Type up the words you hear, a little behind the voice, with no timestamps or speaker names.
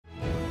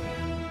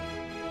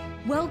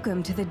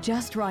Welcome to the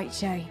Just Right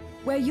Show,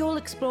 where you'll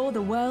explore the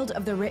world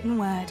of the written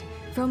word,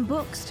 from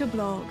books to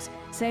blogs,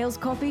 sales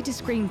copy to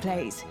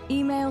screenplays,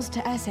 emails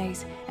to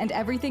essays, and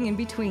everything in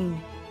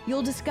between.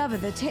 You'll discover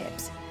the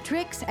tips,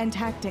 tricks, and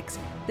tactics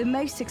the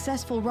most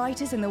successful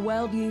writers in the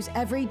world use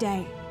every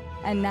day.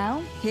 And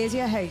now, here's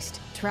your host,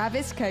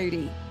 Travis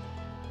Cody.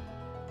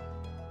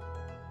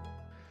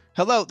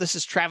 Hello, this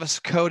is Travis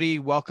Cody.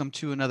 Welcome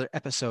to another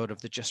episode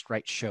of the Just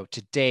Right Show.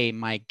 Today,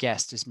 my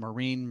guest is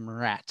Maureen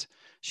Murat.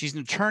 She's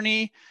an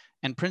attorney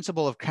and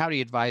principal of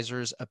Cowdy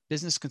Advisors, a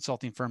business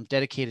consulting firm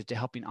dedicated to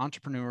helping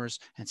entrepreneurs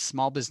and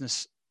small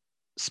businesses,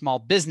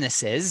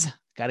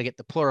 got to get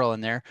the plural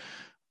in there,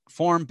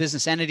 form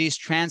business entities,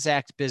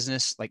 transact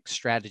business like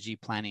strategy,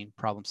 planning,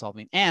 problem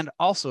solving, and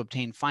also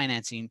obtain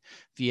financing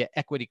via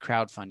equity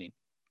crowdfunding.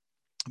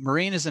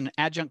 Maureen is an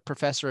adjunct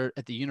professor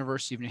at the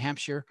University of New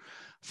Hampshire,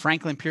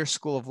 Franklin Pierce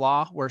School of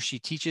Law, where she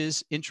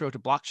teaches Intro to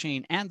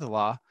Blockchain and the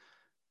Law,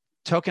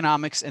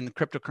 Tokenomics and the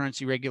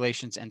Cryptocurrency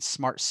Regulations, and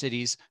Smart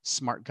Cities,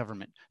 Smart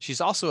Government. She's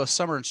also a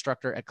summer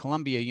instructor at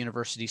Columbia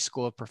University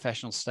School of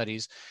Professional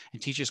Studies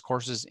and teaches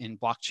courses in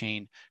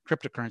blockchain,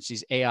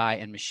 cryptocurrencies, AI,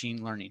 and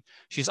machine learning.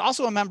 She's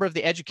also a member of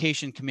the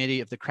Education Committee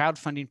of the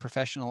Crowdfunding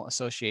Professional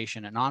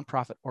Association, a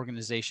nonprofit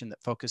organization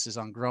that focuses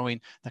on growing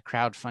the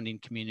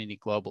crowdfunding community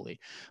globally.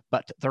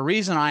 But the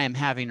reason I am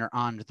having her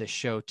on this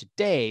show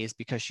today is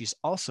because she's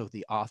also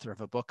the author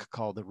of a book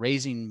called The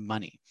Raising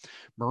Money.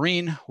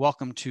 Maureen,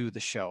 welcome to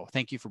the show.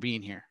 Thank you for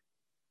being here.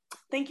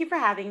 Thank you for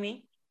having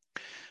me.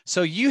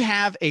 So you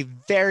have a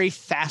very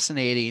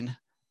fascinating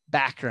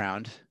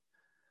background,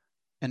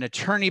 an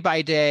attorney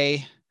by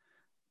day,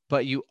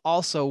 but you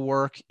also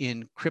work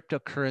in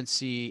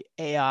cryptocurrency,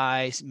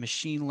 AI,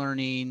 machine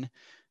learning,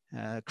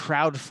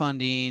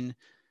 crowdfunding.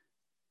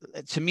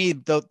 To me,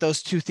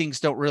 those two things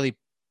don't really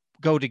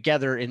go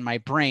together in my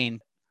brain.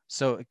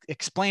 So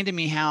explain to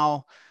me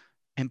how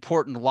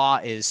important law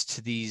is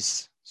to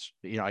these,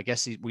 I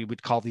guess we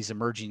would call these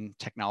emerging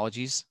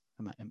technologies.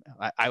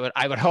 I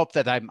would hope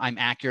that I'm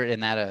accurate in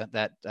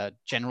that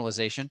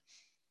generalization.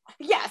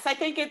 Yes, I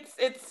think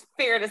it's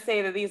fair to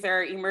say that these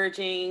are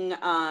emerging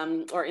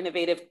or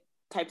innovative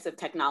types of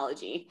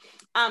technology.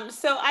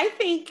 So I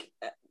think,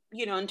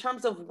 in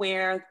terms of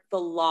where the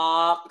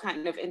law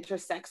kind of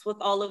intersects with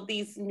all of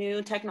these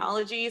new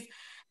technologies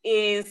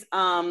is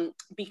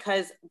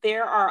because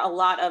there are a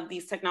lot of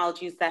these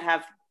technologies that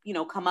have,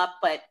 come up,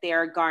 but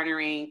they're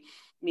garnering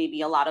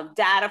maybe a lot of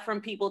data from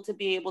people to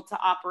be able to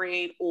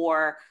operate,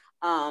 or,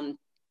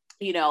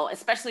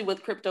 especially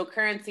with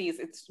cryptocurrencies,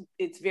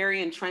 it's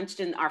very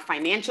entrenched in our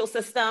financial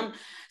system.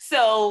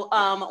 So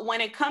when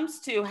it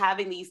comes to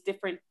having these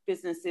different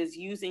businesses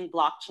using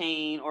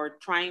blockchain or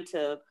trying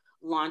to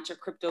launch a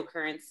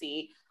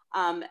cryptocurrency,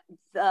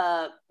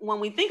 when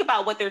we think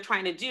about what they're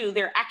trying to do,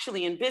 they're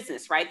actually in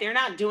business, right? They're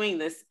not doing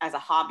this as a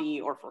hobby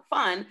or for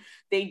fun.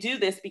 They do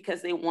this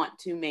because they want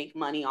to make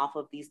money off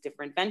of these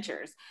different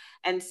ventures.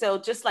 And so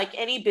just like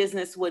any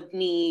business would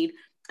need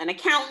an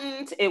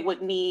accountant, it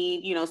would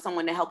need,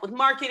 someone to help with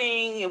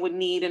marketing, it would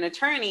need an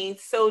attorney,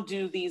 so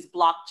do these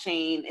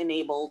blockchain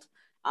enabled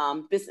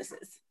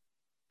businesses.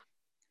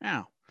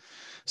 Wow.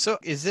 So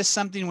is this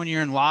something when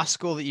you're in law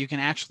school that you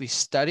can actually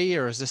study,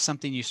 or is this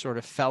something you sort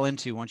of fell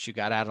into once you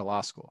got out of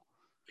law school?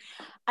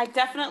 I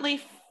definitely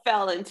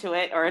fell into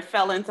it, or it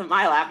fell into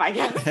my lap, I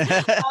guess.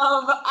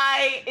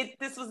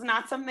 This was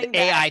not something that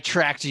AI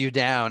tracked you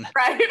down.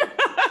 Right.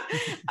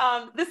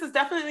 This is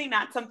definitely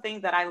not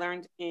something that I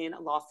learned in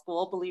law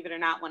school. Believe it or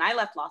not, when I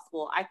left law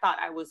school, I thought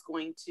I was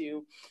going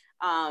to,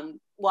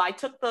 I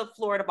took the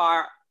Florida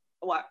bar.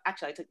 Well,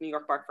 actually, I took New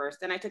York bar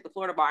first, then I took the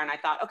Florida bar, and I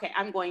thought, okay,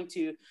 I'm going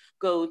to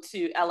go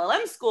to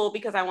LLM school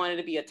because I wanted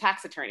to be a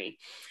tax attorney.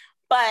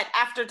 But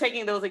after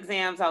taking those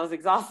exams, I was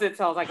exhausted.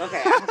 So I was like, okay,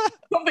 I have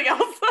something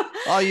else.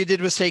 All you did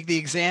was take the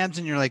exams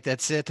and you're like,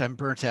 that's it. I'm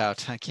burnt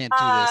out. I can't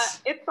do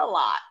this. It's a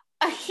lot.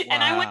 Wow.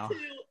 And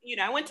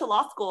I went to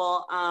law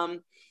school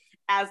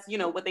as,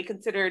 what they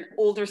considered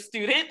older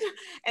student.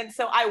 And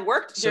so I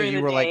worked during the day. So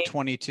you were like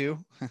 22?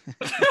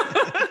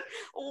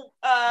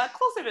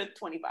 Closer to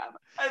 25.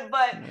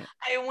 But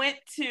I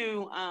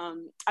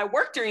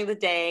worked during the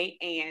day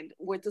and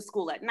went to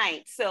school at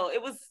night. So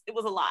it was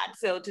a lot.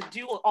 So to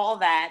do all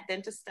that,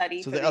 then to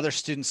study. So the other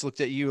students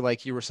looked at you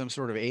like you were some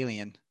sort of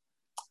alien.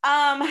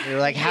 They're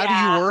like, how do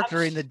you work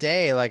during the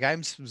day? Like,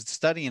 I'm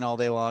studying all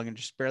day long and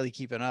just barely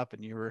keeping up.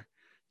 And you were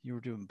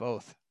doing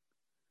both.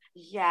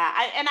 Yeah,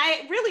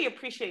 I really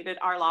appreciated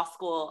our law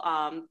school,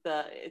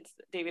 it's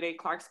David A.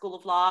 Clark School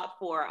of Law,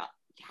 for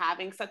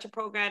having such a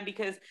program,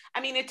 because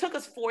it took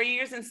us 4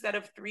 years instead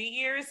of 3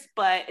 years,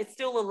 but it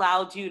still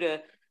allowed you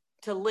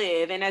to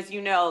live. And as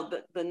you know,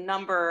 the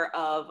number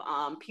of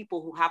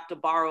people who have to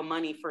borrow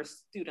money for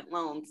student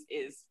loans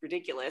is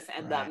ridiculous,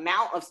 and right. The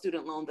amount of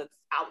student loan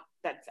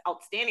that's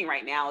outstanding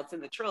right now, it's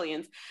in the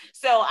trillions.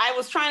 So I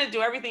was trying to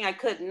do everything I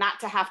could not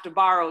to have to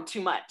borrow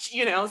too much,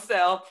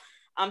 So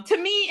to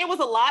me, it was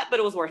a lot, but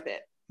it was worth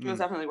it. It was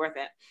definitely worth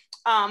it.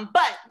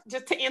 But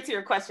just to answer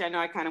your question, I know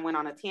I kind of went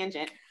on a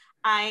tangent.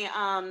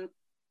 I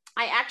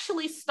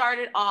actually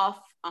started off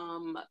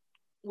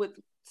with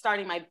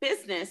starting my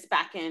business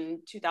back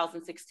in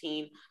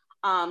 2016,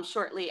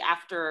 shortly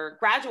after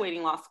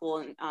graduating law school,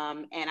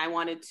 and I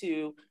wanted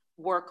to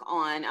work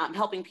on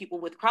helping people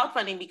with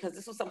crowdfunding because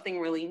this was something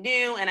really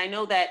new. And I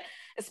know that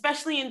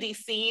especially in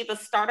DC, the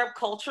startup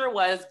culture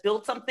was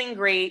build something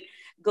great,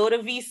 go to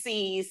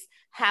VCs,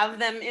 have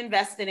them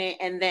invest in it,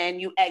 and then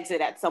you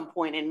exit at some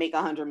point and make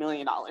 $100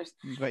 million.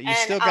 But you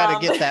still got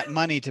to get that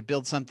money to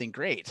build something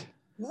great.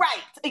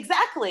 Right,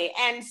 exactly.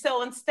 And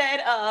so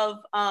instead of,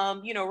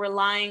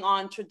 relying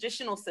on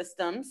traditional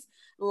systems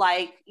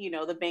like,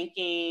 the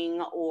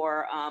banking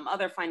or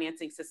other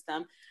financing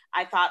system,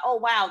 I thought, oh,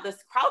 wow,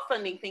 this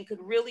crowdfunding thing could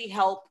really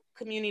help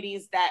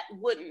communities that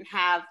wouldn't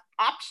have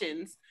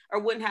options or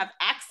wouldn't have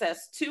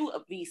access to a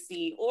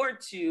VC or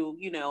to,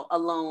 a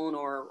loan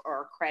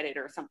or credit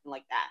or something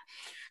like that.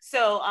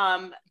 So,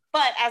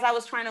 but as I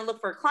was trying to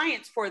look for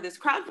clients for this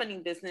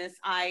crowdfunding business,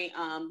 I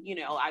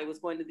was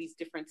going to these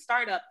different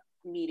startup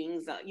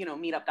meetings,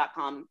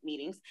 meetup.com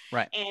meetings.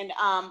 Right. And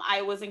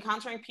I was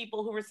encountering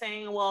people who were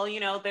saying, well,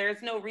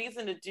 there's no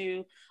reason to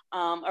do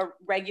a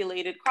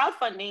regulated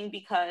crowdfunding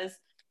because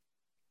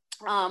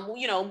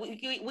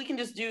we can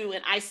just do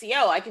an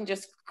ICO. I can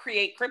just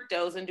create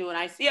cryptos and do an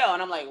ICO.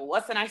 And I'm like,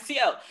 what's an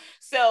ICO?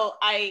 So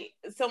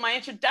my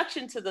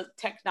introduction to the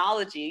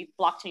technology,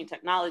 blockchain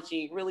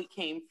technology, really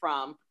came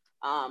from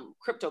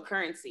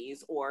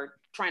cryptocurrencies or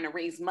trying to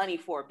raise money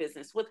for a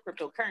business with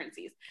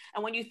cryptocurrencies.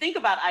 And when you think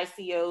about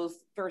ICOs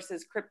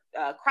versus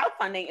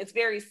crowdfunding, it's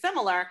very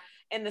similar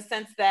in the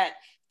sense that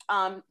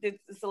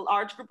it's a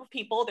large group of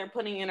people. They're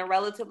putting in a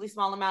relatively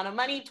small amount of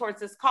money towards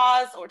this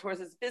cause or towards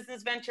this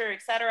business venture,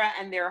 et cetera.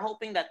 And they're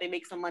hoping that they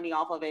make some money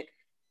off of it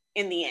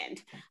in the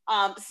end.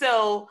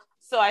 So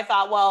I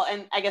thought, well,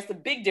 and I guess the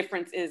big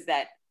difference is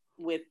that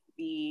with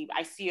the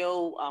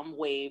ICO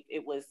wave,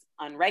 it was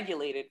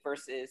unregulated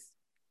versus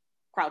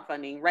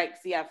crowdfunding, right?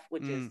 CF,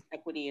 which is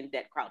equity and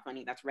debt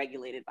crowdfunding, that's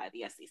regulated by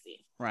the SEC.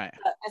 Right.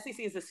 SEC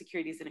is the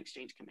Securities and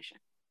Exchange Commission.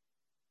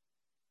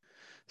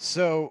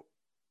 So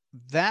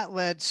that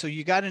led, so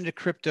you got into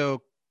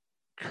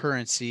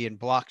cryptocurrency and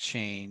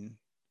blockchain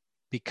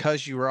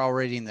because you were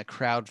already in the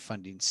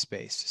crowdfunding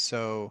space.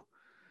 So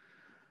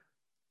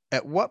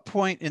at what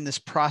point in this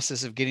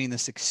process of getting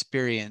this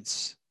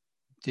experience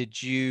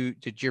did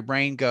your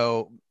brain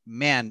go,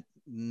 man,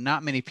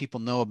 not many people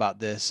know about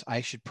this,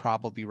 I should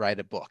probably write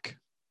a book?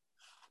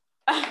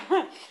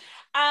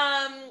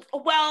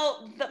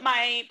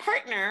 My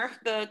partner,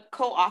 the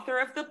co-author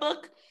of the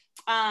book,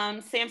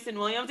 Samson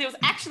Williams, it was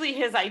actually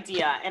his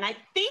idea. And I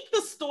think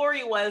the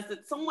story was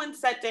that someone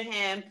said to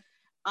him,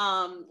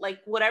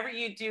 whatever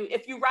you do,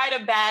 if you write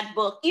a bad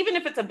book, even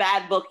if it's a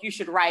bad book, you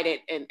should write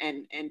it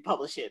and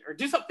publish it or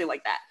do something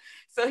like that.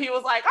 So he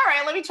was like, all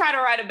right, let me try to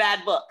write a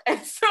bad book.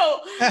 And so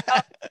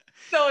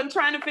in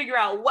trying to figure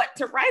out what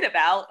to write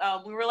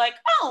about, we were like,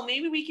 oh,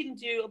 maybe we can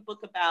do a book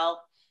about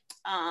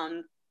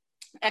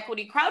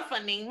equity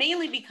crowdfunding,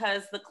 mainly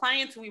because the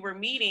clients we were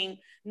meeting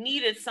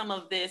needed some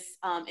of this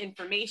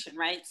information,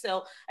 right?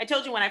 So I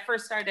told you when I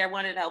first started, I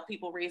wanted to help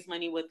people raise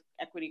money with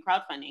equity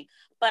crowdfunding,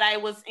 but I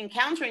was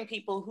encountering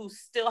people who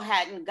still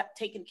hadn't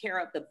taken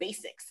care of the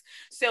basics.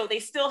 So they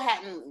still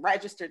hadn't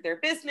registered their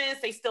business.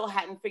 They still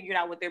hadn't figured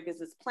out what their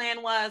business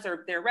plan was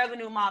or their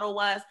revenue model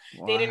was.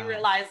 Wow. They didn't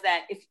realize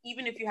that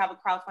even if you have a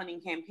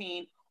crowdfunding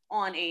campaign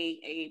on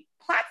a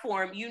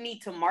platform, you need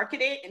to market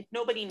it, and if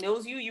nobody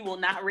knows you, you will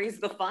not raise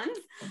the funds.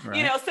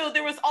 Right. So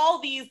there were all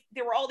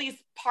these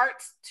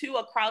parts to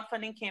a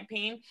crowdfunding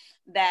campaign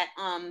that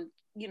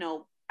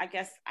I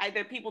guess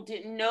either people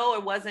didn't know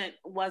or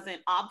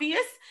wasn't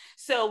obvious.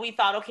 So we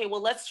thought, okay,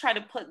 well, let's try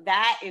to put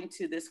that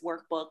into this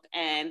workbook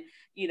and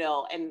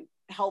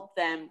help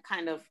them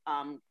kind of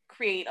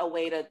create a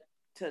way to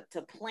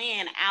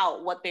plan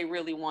out what they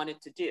really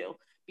wanted to do,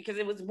 because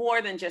it was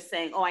more than just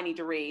saying, oh, I need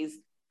to raise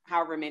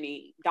however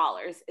many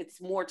dollars.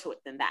 It's more to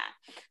it than that.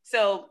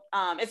 So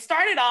it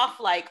started off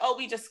like, oh,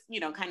 we just,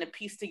 kind of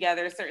piece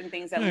together certain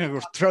things that we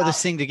throw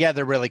this thing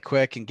together really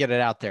quick and get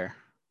it out there.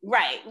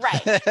 Right.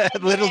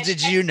 Little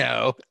did you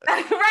know.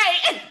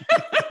 Right.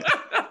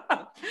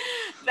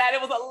 That it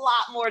was a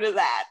lot more to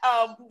that.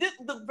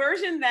 The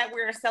version that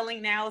we're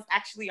selling now is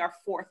actually our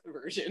fourth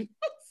version.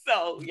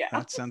 So yeah.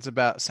 That sounds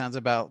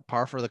about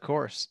par for the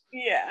course.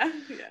 Yeah.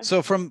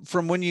 So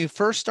from when you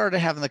first started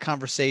having the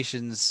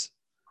conversations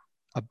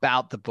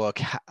about the book,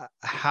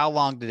 how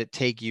long did it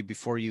take you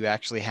before you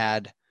actually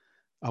had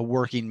a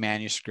working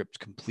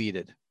manuscript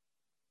completed?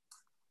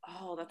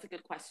 Oh, that's a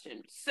good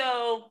question.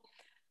 So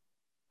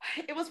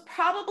it was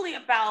probably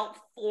about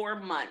 4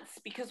 months,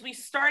 because we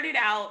started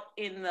out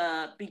in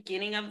the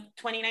beginning of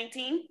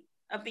 2019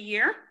 of the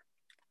year.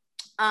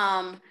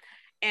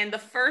 And the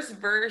first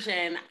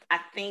version, I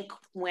think,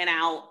 went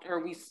out, or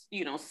we,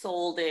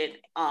 sold it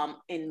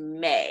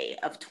in May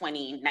of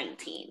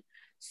 2019.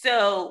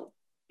 So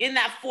in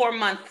that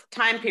 4-month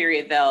time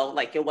period, though,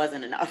 it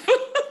wasn't enough.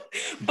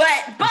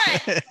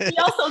 but we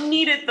also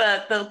needed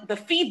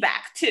the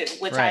feedback too,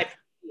 which right. I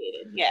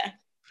appreciated. Yeah.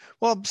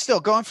 Well, still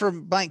going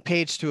from blank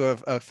page to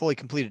a fully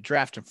completed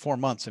draft in 4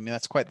 months. I mean,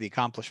 that's quite the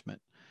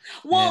accomplishment.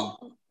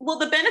 Well, Well,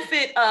 the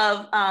benefit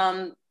of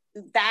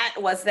that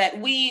was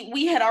that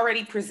we had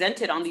already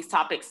presented on these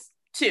topics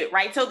too,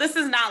 right? So this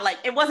is not like,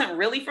 it wasn't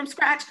really from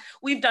scratch.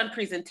 We've done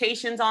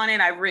presentations on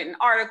it. I've written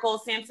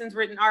articles, Samson's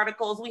written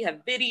articles, we have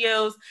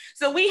videos.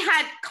 So we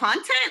had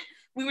content.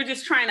 We were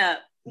just trying to,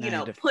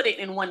 put it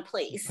in one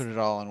place. Put it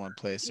all in one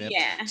place. Yep.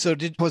 Yeah. So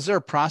was there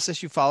a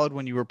process you followed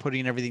when you were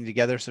putting everything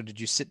together? So did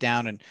you sit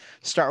down and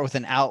start with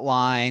an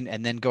outline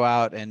and then go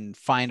out and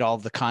find all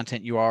the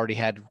content you already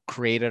had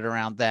created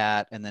around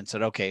that and then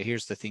said, okay,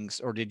 here's the things?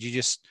 Or did you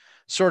just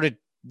sort of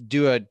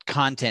do a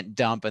content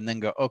dump and then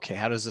go, okay,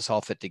 how does this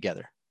all fit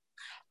together?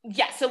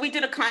 Yeah, so we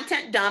did a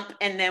content dump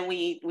and then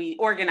we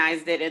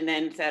organized it and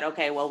then said,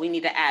 okay, well, we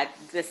need to add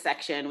this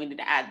section, we need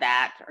to add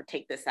that or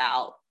take this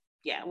out.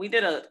 Yeah, we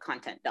did a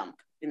content dump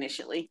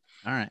initially.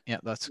 All right, yeah,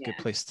 that's a good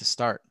place to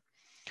start.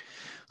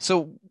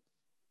 So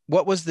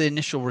what was the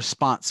initial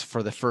response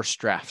for the first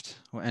draft?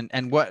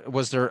 And what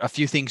was there a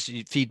few things,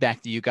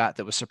 feedback that you got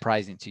that was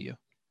surprising to you?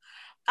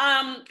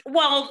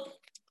 Well,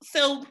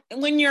 so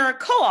when you're a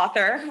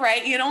co-author,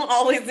 right, you don't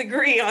always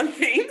agree on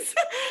things.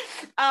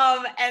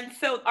 And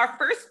so our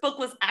first book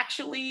was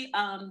actually,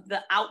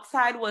 the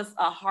outside was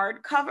a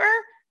hardcover,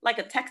 like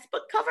a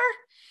textbook cover,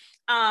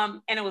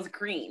 and it was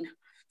green.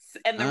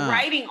 And the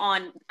writing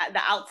on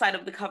the outside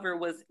of the cover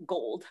was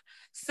gold.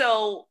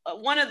 So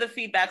one of the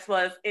feedbacks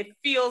was, it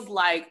feels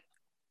like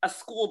a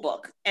school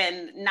book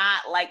and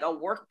not like a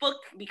workbook,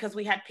 because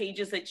we had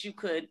pages that you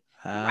could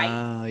write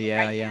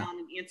down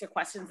and answer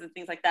questions and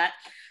things like that.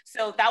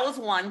 So that was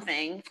one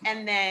thing.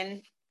 And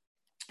then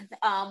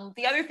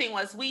the other thing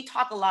was, we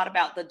talk a lot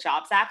about the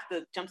Jobs Act,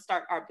 the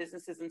Jumpstart Our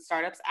Businesses and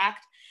Startups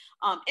Act,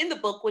 in the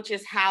book, which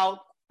is how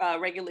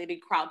regulated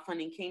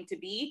crowdfunding came to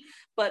be.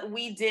 But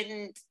we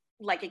didn't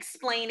like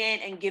explain it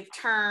and give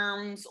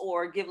terms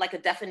or give like a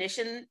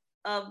definition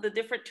of the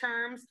different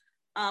terms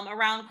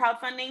around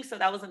crowdfunding. So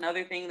that was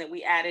another thing that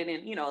we added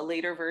in, a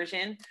later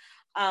version.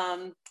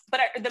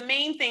 But the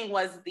main thing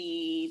was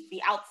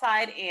the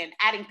outside and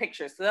adding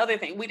pictures. So the other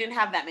thing, we didn't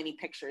have that many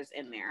pictures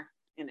in there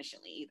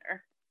initially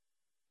either.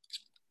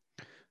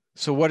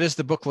 So what does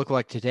the book look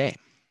like today?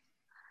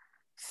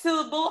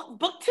 So the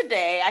book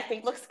today, I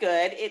think, looks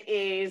good. It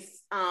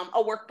is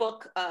a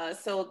workbook.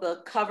 So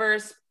the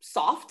cover's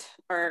soft,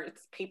 or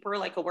it's paper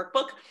like a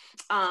workbook.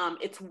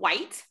 It's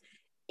white,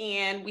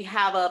 and we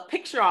have a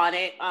picture on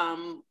it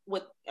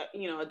with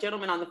a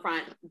gentleman on the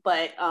front,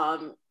 but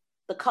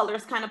the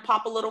colors kind of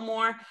pop a little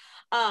more.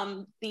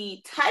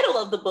 The title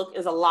of the book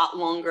is a lot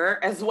longer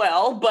as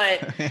well,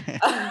 but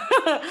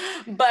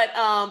but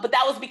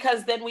that was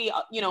because then we,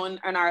 in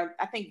our,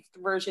 I think,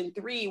 version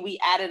 3, we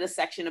added a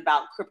section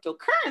about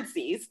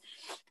cryptocurrencies,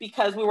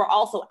 because we were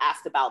also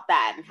asked about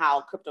that and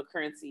how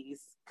cryptocurrencies,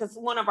 because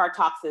one of our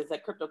talks is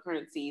that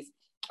cryptocurrencies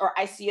or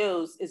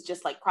ICOs is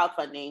just like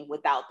crowdfunding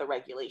without the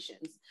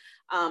regulations.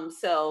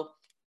 So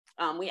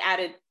we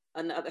added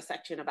another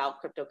section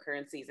about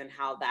cryptocurrencies and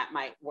how that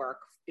might work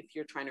if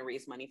you're trying to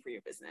raise money for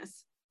your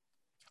business.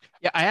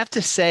 Yeah, I have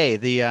to say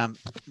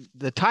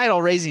the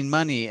title, raising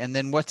money, and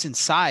then what's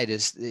inside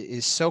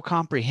is so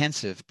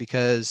comprehensive,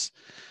 because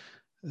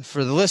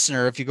for the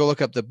listener, if you go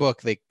look up the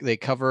book, they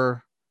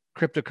cover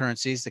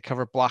cryptocurrencies, they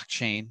cover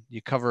blockchain,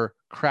 you cover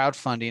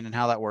crowdfunding and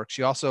how that works.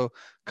 You also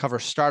cover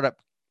startup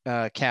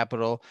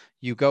capital.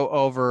 You go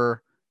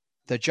over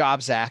the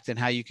Jobs Act and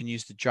how you can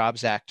use the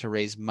Jobs Act to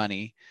raise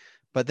money.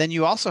 But then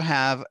you also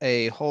have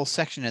a whole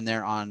section in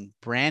there on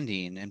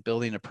branding and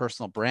building a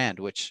personal brand,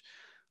 which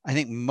I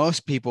think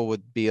most people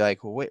would be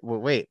like, well,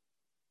 wait,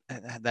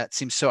 that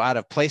seems so out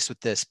of place with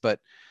this. But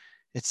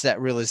it's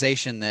that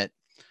realization that,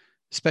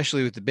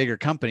 especially with the bigger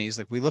companies,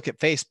 like we look at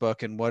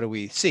Facebook and what do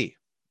we see?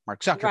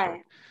 Mark Zuckerberg,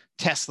 right.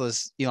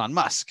 Tesla's Elon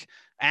Musk,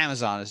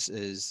 Amazon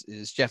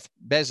is Jeff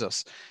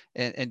Bezos.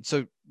 And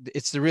so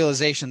it's the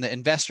realization that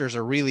investors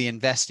are really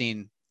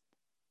investing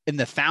in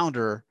the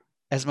founder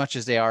as much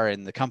as they are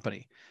in the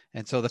company.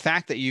 And so the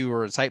fact that you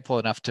were insightful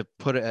enough to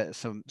put a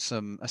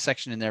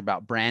section in there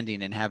about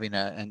branding and having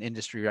an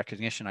industry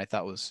recognition, I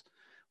thought was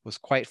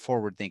quite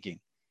forward thinking.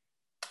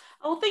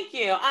 Oh, thank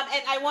you. And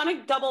I want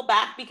to double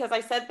back, because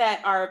I said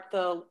that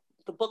the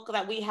book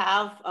that we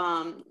have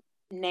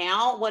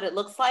now, what it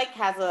looks like,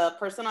 has a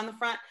person on the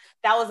front.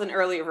 That was an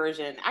earlier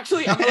version.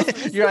 Actually,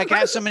 you're like, I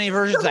have so many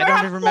versions, I don't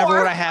even remember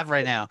what I have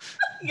right now.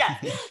 Yeah.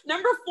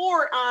 Number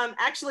 4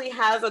 actually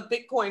has a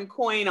Bitcoin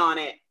coin on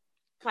it.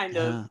 Kind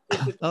of.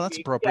 Oh, that's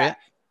appropriate.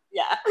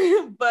 Yeah.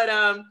 But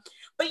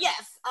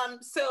yes,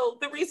 so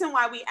the reason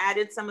why we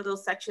added some of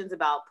those sections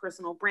about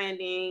personal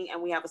branding,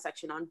 and we have a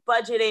section on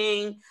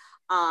budgeting,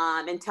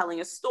 and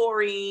telling a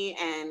story,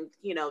 and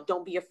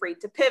don't be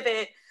afraid to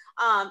pivot,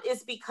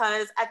 is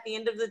because at the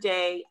end of the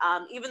day,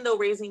 even though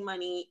raising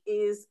money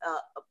is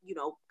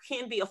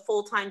can be a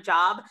full-time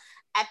job,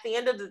 at the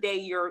end of the day,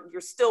 you're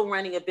still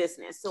running a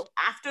business. So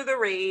after the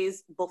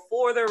raise,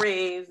 before the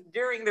raise,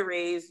 during the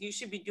raise, you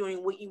should be doing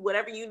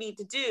whatever you need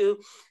to do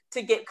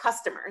to get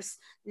customers.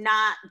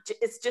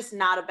 It's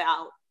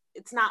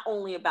not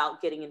only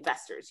about getting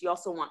investors. You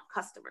also want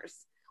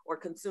customers. or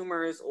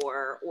consumers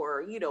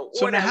or you know,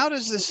 So order. now how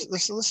does this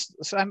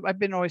so I've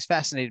been always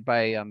fascinated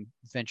by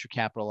venture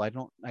capital. I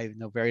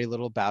know very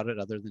little about it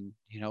other than,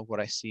 you know, what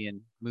I see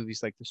in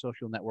movies like The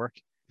Social Network.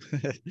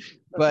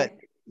 But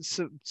Okay.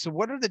 so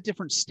what are the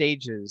different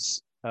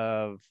stages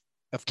of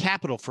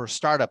capital for a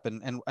startup,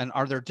 and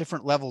are there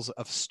different levels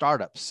of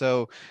startups?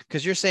 So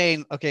because you're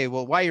saying, okay,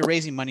 well, while you're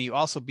raising money, you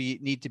also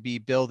need to be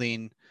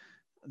building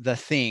the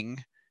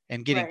thing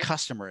and getting Right.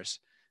 customers.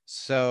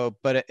 So,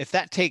 but if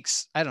that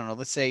takes, I don't know,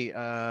 let's say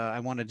I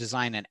want to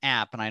design an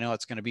app and I know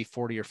it's going to be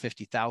 $40,000 or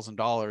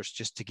 $50,000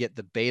 just to get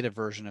the beta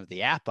version of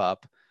the app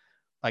up.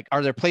 Like,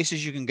 are there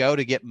places you can go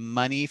to get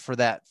money for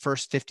that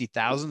first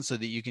 50,000 so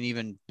that you can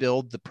even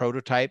build the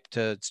prototype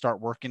to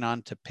start working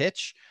on to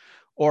pitch?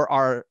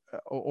 Or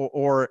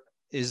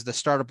is the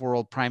startup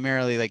world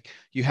primarily like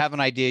you have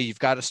an idea, you've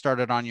got to start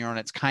it on your own,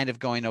 it's kind of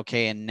going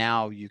okay, and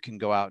now you can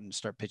go out and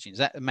start pitching?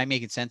 Am I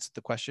making sense of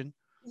the question?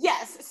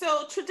 Yes.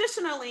 So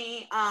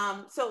traditionally,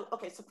 so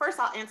first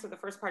I'll answer the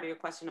first part of your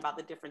question about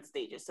the different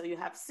stages. So you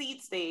have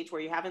seed stage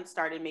where you haven't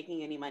started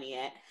making any money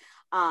yet.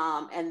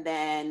 And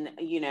then,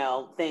 you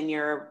know, then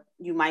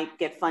you might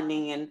get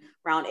funding in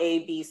round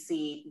A, B,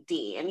 C,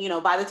 D. And, you know,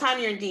 by the time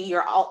you're in D,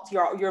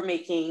 you're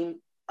making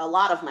a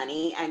lot of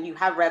money and you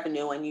have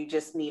revenue and you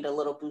just need a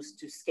little boost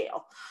to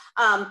scale.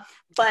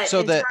 But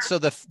so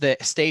the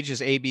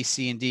stages A, B,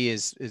 C, and D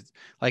is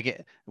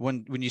like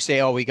when you say,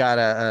 oh, we got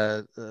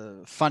a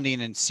funding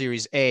in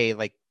Series A,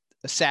 like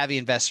savvy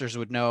investors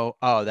would know,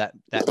 oh, that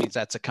means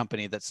that's a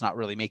company that's not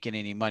really making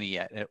any money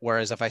yet.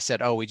 Whereas if I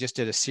said, oh, we just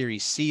did a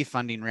Series C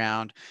funding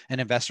round,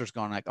 and investors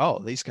going like, oh,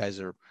 these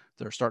guys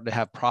they're starting to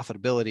have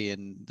profitability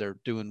and they're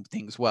doing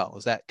things well.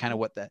 Is that kind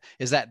of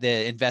is that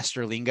the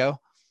investor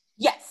lingo?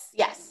 Yes,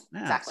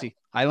 Yeah, exactly. see,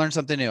 I learned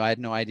something new. I had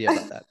no idea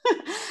about that.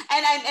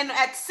 and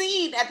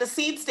at the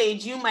seed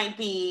stage, you might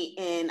be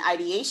in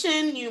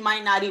ideation. You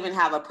might not even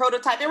have a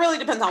prototype. It really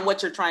depends on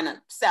what you're trying to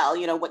sell,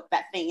 you know, what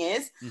that thing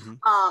is. Mm-hmm.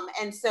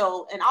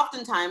 And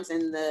oftentimes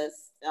in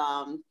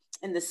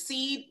the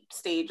seed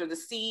stage or the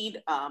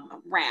seed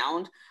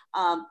round,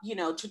 you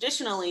know,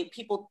 traditionally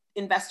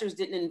investors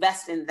didn't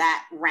invest in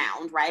that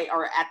round, right?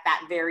 Or at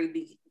that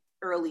very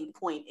early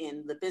point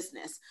in the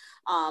business,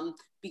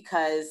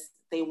 because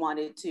they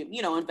wanted to,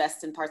 you know,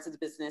 invest in parts of the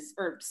business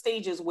or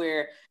stages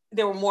where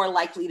they were more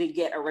likely to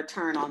get a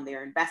return on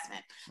their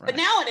investment. Right. But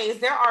nowadays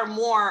there are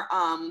more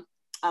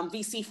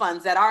VC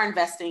funds that are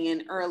investing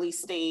in early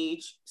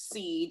stage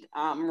seed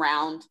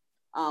round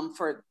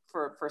for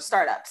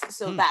startups.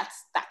 So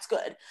that's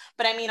good.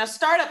 But I mean, a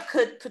startup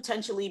could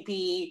potentially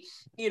be,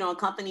 you know, a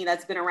company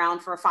that's been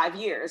around for 5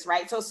 years,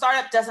 right? So a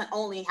startup doesn't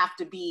only have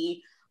to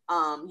be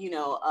you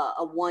know,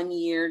 a 1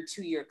 year,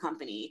 2 year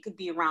company. It could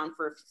be around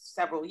for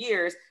several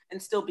years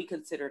and still be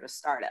considered a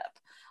startup.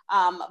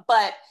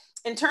 But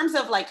in terms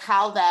of like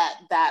how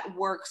that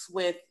works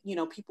with, you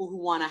know, people who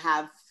want to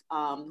have,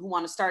 who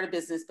want to start a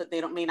business, but they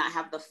may not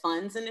have the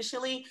funds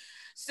initially.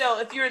 So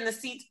if you're in the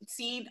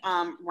seed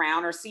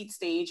round or seed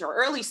stage or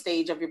early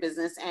stage of your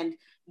business and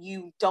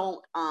you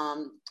don't,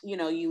 you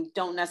know, you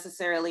don't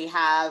necessarily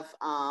have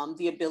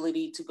the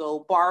ability to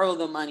go borrow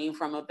the money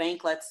from a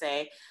bank, let's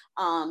say,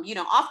 you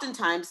know,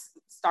 oftentimes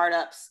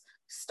startups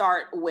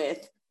start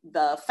with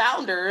the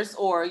founders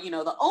or, you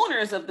know, the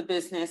owners of the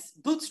business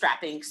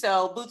bootstrapping.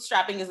 So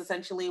bootstrapping is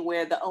essentially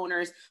where the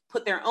owners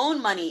put their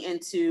own money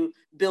into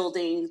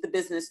building the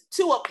business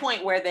to a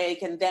point where they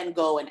can then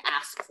go and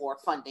ask for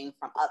funding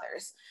from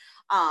others.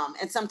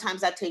 And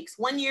sometimes that takes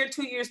 1 year,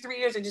 2 years, 3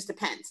 years. It just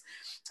depends.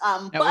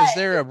 Now, is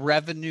there a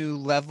revenue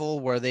level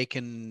where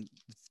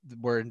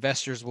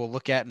investors will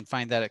look at and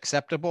find that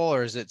acceptable,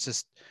 or is it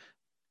just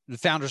the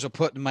founders will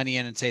put the money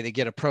in and say they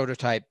get a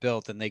prototype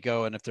built and they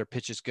go, and if their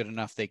pitch is good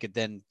enough, they could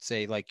then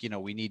say, like, you know,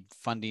 we need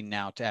funding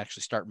now to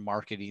actually start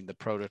marketing the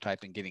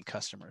prototype and getting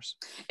customers?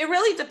 It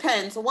really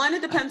depends. One,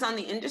 it depends on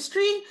the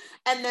industry.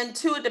 And then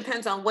two, it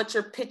depends on what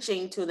you're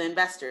pitching to the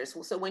investors.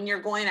 So when you're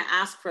going to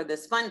ask for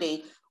this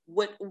funding,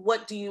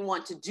 what do you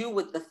want to do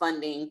with the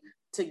funding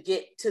to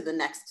get to the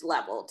next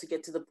level, to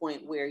get to the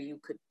point where you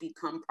could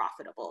become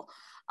profitable?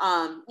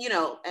 You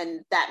know,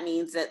 and that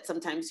means that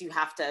sometimes you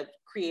have to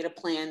create a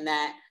plan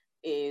that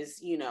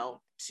is, you know,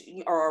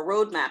 or a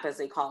roadmap, as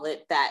they call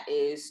it, that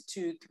is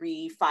 2,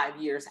 3, 5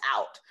 years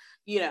out,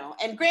 you know.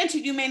 And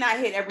granted, you may not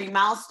hit every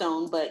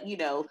milestone, but, you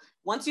know,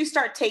 once you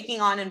start taking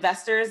on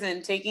investors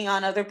and taking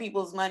on other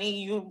people's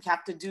money, you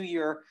have to do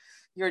your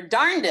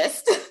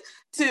darndest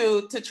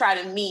to try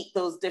to meet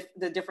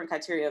the different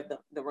criteria of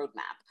the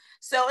roadmap.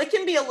 So it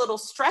can be a little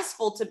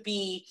stressful to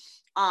be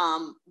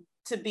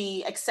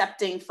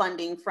accepting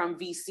funding from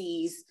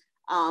VCs,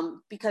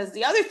 because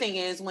the other thing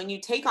is, when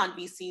you take on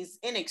VCs,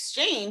 in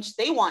exchange,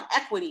 they want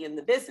equity in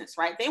the business,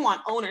 right? They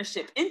want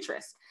ownership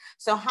interest.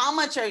 So how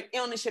much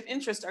ownership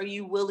interest are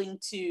you willing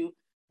to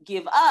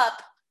give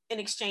up in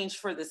exchange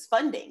for this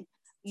funding?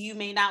 you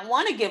may not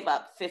want to give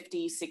up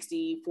 50,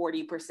 60,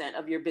 40%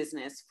 of your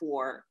business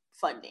for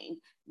funding.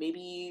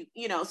 Maybe,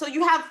 so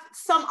you have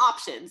some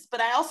options,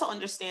 but I also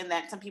understand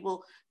that some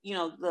people,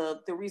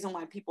 the reason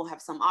why people have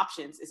some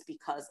options is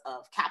because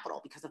of capital,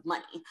 because of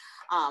money.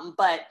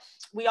 But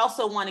we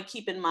also want to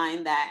keep in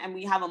mind that, and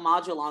we have a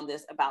module on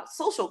this about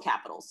social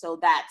capital. So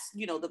that's,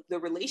 the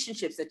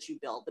relationships that you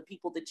build, the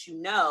people that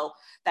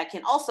that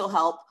can also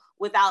help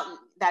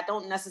that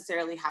don't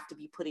necessarily have to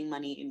be putting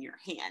money in your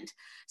hand.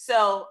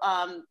 So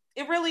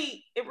it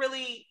really,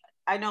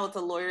 I know it's a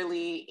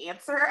lawyerly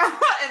answer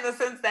in the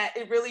sense that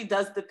it really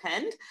does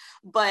depend,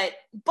 but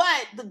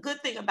the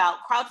good thing about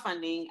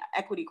crowdfunding,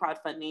 equity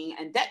crowdfunding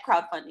and debt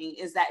crowdfunding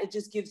is that it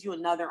just gives you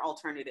another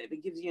alternative.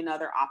 It gives you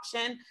another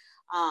option,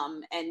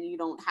 and you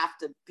don't have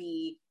to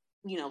be,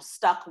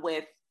 stuck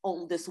with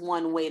this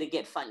one way to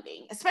get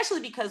funding,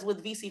 especially because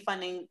with VC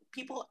funding,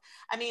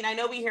 I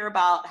know we hear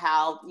about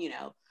how,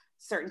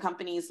 certain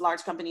companies,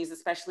 large companies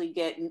especially,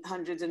 get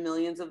hundreds of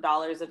millions of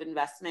dollars of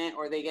investment,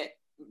 or they get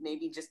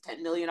maybe just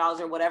 $10 million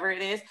or whatever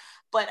it is.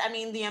 But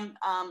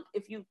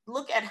if you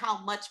look at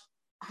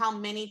how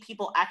many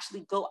people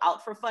actually go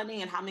out for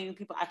funding and how many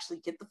people actually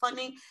get the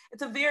funding,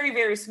 it's a very,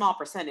 very small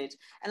percentage.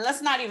 And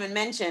let's not even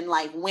mention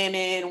like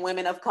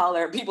women of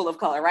color, people of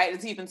color, right?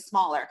 It's even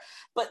smaller.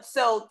 But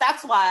so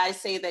that's why I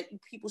say that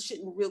people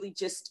shouldn't really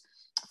just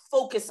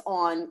focus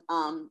on,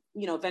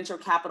 venture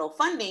capital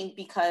funding,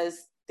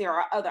 because there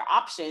are other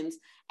options.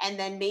 And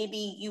then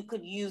maybe you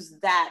could use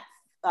that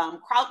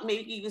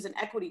maybe use an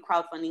equity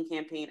crowdfunding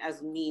campaign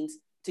as a means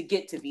to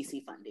get to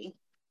VC funding.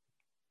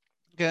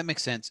 Okay, that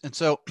makes sense. And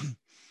so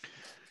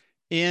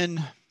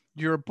in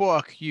your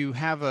book, you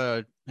have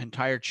an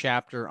entire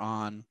chapter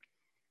on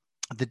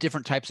the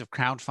different types of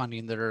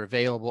crowdfunding that are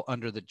available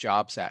under the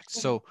Jobs Act.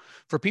 So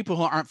for people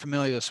who aren't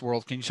familiar with this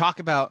world, can you talk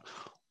about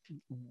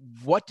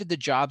what did the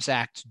Jobs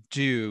Act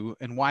do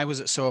and why was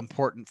it so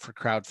important for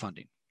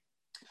crowdfunding?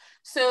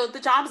 So the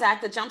Jobs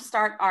Act, the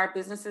Jumpstart Our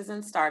Businesses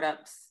and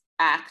Startups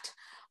Act,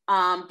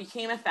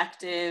 became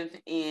effective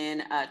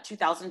in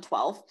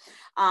 2012,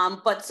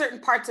 but certain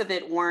parts of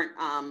it weren't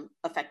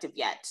effective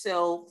yet.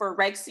 So for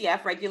Reg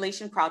CF,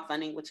 Regulation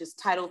Crowdfunding, which is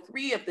Title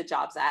III of the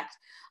Jobs Act,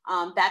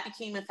 that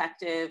became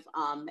effective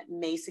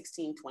May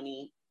 16,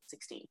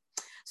 2016.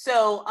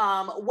 So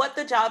what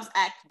the Jobs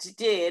Act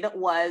did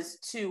was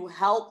to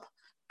help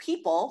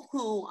people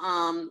who,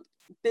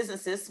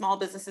 small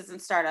businesses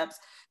and startups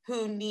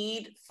who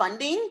need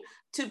funding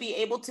to be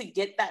able to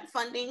get that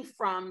funding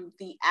from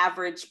the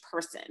average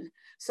person.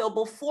 So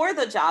before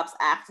the Jobs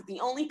Act,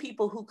 the only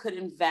people who could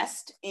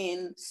invest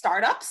in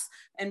startups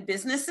and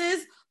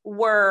businesses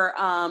were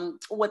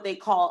what they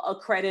call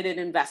accredited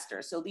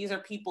investors. So these are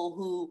people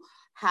who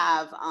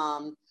have,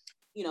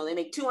 they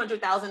make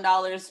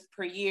 $200,000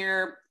 per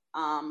year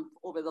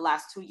over the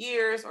last 2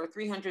 years, or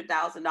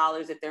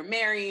 $300,000 if they're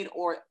married,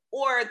 or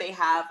they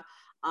have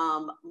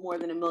more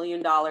than $1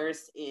 million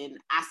in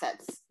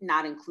assets,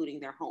 not including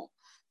their home.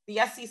 The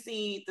SEC,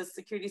 the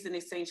Securities and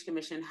Exchange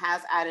Commission,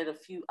 has added a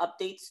few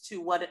updates to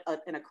what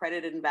an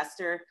accredited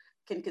investor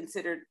can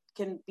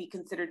be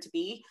considered to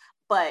be.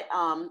 But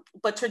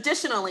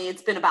traditionally,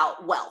 it's been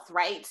about wealth,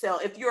 right? So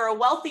if you're a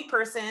wealthy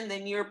person,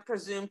 then you're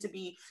presumed to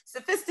be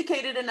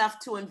sophisticated enough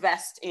to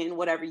invest in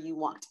whatever you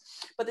want.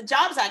 But the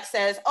Jobs Act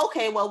says,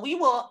 okay, well, we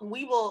will,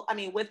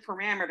 with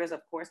parameters,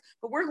 of course,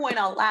 but we're going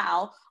to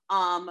allow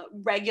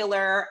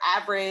regular,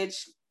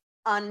 average,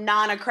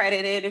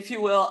 non-accredited, if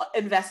you will,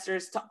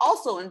 investors to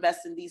also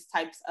invest in these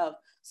types of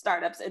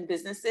startups and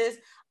businesses,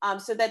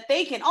 so that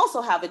they can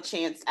also have a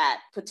chance at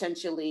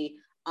potentially,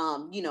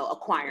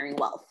 acquiring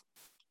wealth.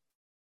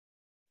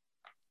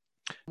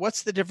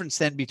 What's the difference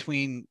then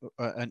between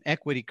an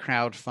equity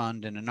crowd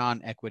fund and a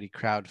non-equity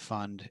crowd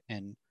fund,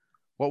 and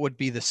what would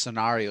be the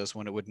scenarios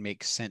when it would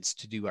make sense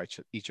to do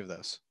each of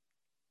those?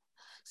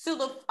 So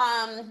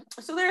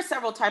there are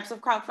several types of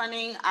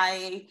crowdfunding.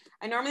 I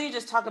normally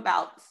just talk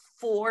about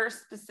 4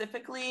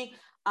 specifically,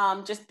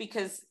 just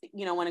because,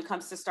 when it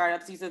comes to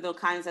startups, these are the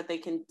kinds that they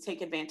can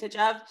take advantage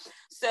of.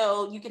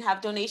 So you can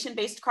have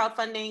donation-based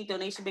crowdfunding.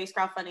 Donation-based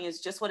crowdfunding is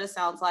just what it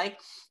sounds like.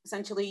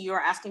 Essentially, you're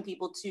asking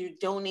people to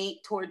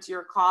donate towards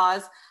your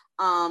cause.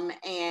 And,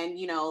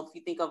 if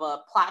you think of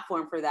a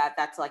platform for that,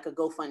 that's like a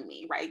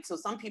GoFundMe, right? So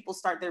some people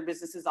start their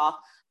businesses off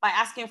by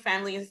asking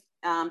family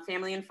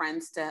and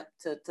friends to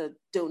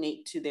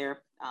donate to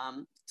their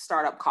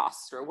startup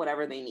costs or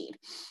whatever they need.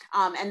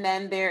 And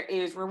then there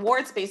is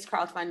rewards-based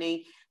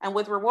crowdfunding. And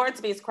with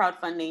rewards-based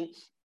crowdfunding,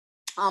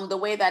 the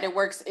way that it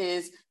works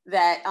is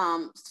that,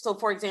 so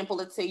for example,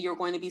 let's say you're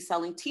going to be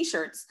selling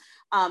t-shirts.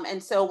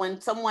 And so when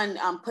someone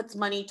puts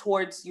money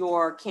towards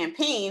your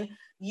campaign,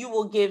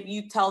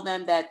 you tell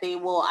them that they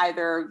will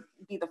either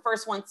be the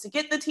first ones to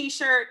get the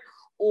t-shirt,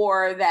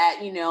 or that,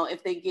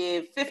 if they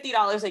give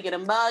 $50, they get a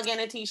mug and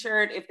a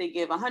t-shirt. If they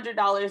give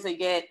 $100, they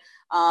get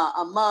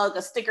a mug,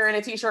 a sticker, and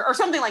a t-shirt, or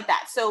something like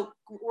that. So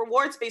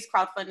rewards-based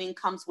crowdfunding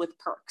comes with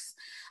perks.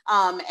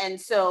 And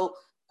so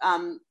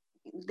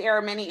there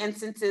are many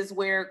instances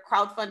where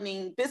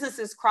crowdfunding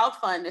businesses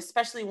crowdfund,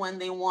 especially when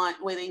they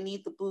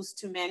need the boost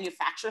to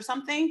manufacture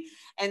something.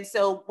 And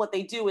so what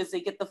they do is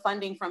they get the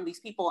funding from these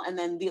people, and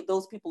then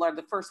those people are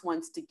the first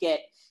ones to get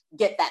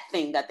that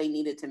thing that they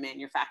needed to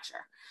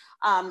manufacture.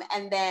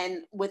 And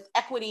then with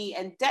equity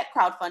and debt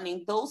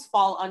crowdfunding, those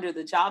fall under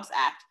the Jobs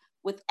Act.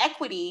 With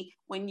equity,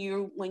 when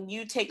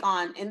you take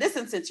on, in this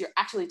instance, you're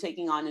actually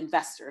taking on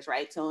investors,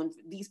 right? So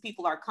these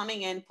people are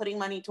coming in, putting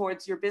money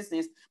towards your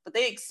business, but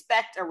they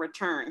expect a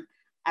return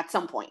at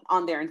some point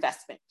on their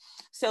investment.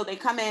 So they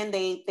come in,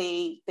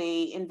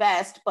 they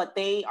invest, but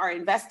they are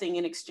investing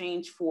in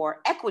exchange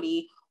for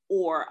equity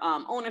or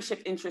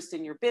ownership interest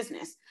in your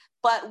business.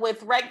 But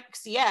with Reg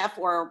CF,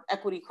 or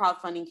equity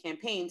crowdfunding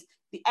campaigns,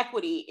 the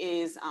equity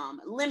is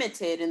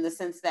limited in the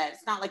sense that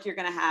it's not like you're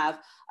going to have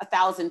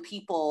 1,000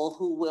 people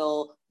who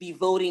will be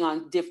voting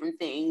on different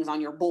things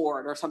on your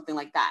board or something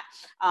like that.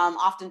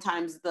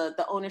 Oftentimes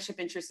the ownership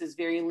interest is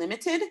very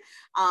limited.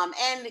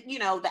 And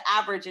the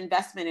average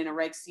investment in a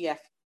Reg CF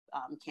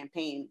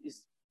campaign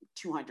is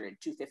 $200,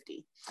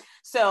 $250.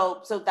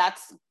 So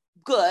that's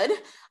good.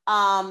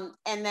 And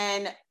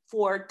then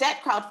for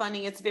debt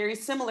crowdfunding, it's very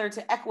similar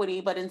to equity,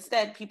 but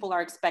instead people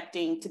are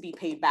expecting to be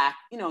paid back,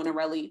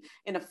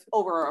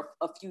 over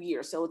a few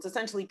years. So it's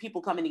essentially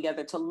people coming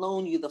together to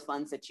loan you the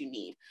funds that you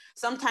need.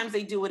 Sometimes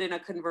they do it in a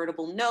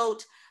convertible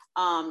note.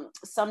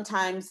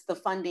 Sometimes the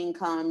funding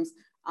comes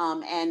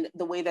and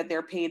the way that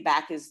they're paid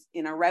back is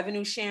in a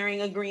revenue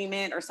sharing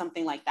agreement or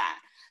something like that.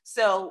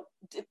 So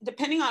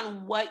depending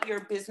on what your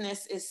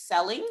business is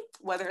selling,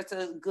 whether it's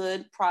a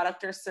good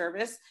product or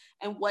service,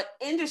 and what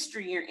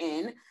industry you're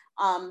in,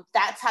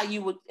 that's how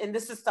you would, and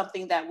this is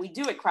something that we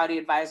do at Crowdy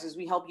Advisors,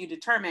 we help you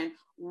determine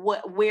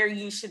where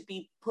you should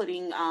be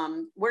putting,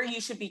 where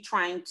you should be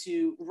trying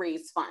to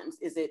raise funds.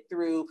 Is it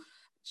through,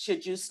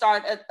 should you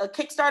start a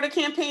Kickstarter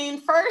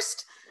campaign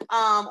first?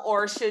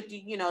 Or should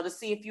you, to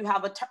see if you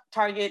have a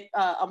target,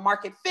 a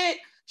market fit?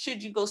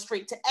 Should you go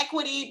straight to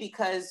equity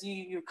because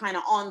you're kind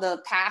of on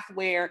the path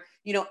where,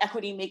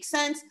 equity makes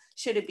sense?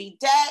 Should it be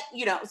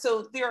debt?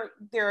 So there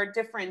are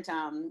different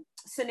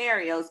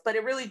scenarios, but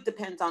it really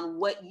depends on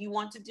what you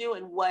want to do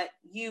and what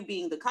you,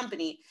 being the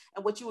company,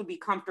 and what you would be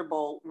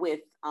comfortable with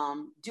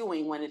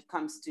doing when it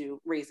comes to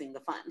raising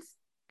the funds.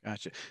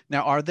 Gotcha.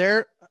 Now, are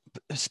there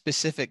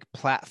specific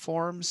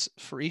platforms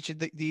for each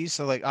of these?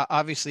 So like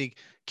obviously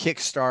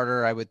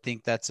Kickstarter, I would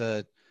think that's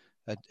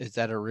is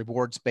that a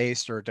rewards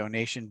based or a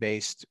donation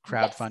based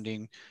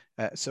crowdfunding?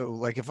 Yes. So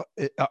like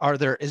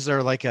is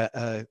there like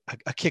a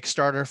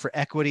Kickstarter for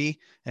equity,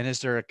 and is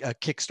there a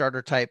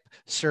Kickstarter type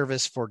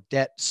service for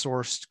debt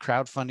sourced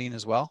crowdfunding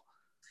as well?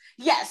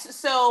 Yes.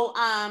 So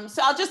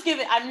I'll just give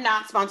it, I'm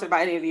not sponsored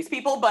by any of these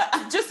people, but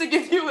just to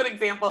give you an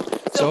example.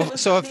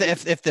 So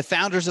if the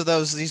founders of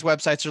these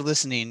websites are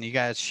listening, you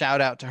got to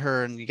shout out to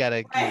her, and you got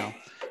to,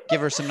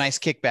 give her some nice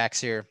kickbacks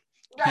here.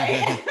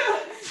 Right.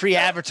 Free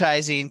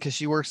advertising, because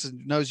she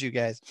knows you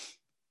guys.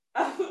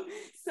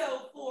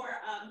 So for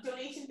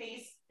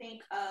donation-based,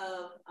 think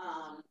of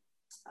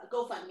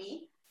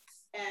GoFundMe,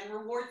 and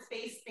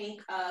rewards-based,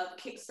 think of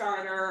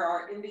Kickstarter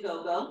or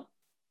Indiegogo.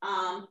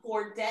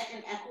 For debt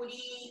and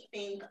equity,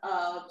 think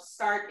of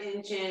Start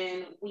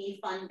Engine,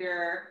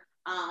 WeFunder,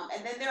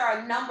 and then there are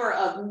a number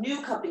of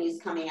new companies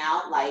coming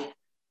out like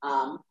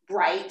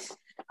Bright.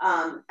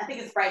 I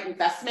think it's Bright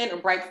Investment or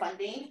Bright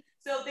Funding.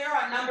 So there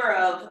are a number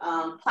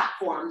of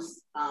platforms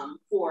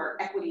for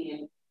equity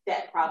and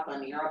debt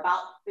crowdfunding. Are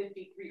about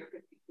 53 or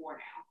 54 now.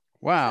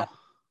 Wow. So,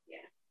 yeah.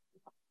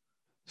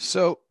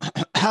 So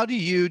how do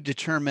you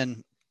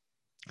determine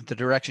the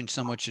direction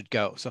someone should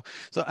go? So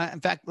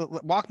in fact,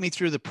 walk me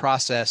through the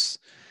process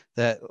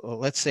that,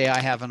 let's say I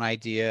have an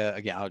idea,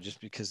 again,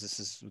 just because this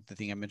is the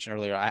thing I mentioned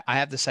earlier, I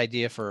have this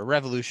idea for a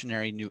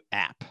revolutionary new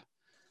app.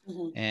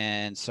 Mm-hmm.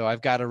 And so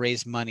I've got to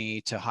raise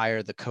money to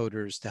hire the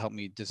coders to help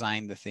me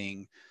design the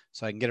thing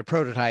so I can get a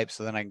prototype.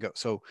 So then I can go.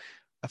 So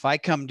if I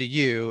come to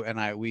you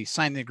and we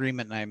sign the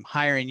agreement and I'm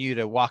hiring you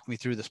to walk me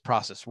through this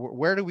process,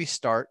 where do we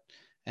start,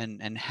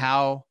 and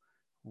how,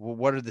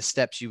 what are the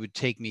steps you would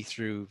take me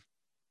through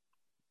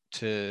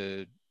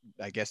to,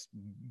 I guess,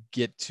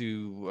 get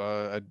to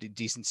a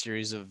decent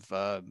series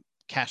of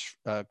cash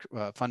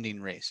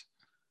funding raise?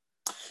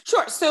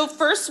 Sure. So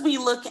first we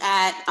look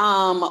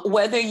at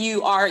whether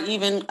you are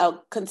even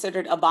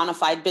considered a bona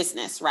fide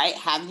business, right?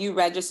 Have you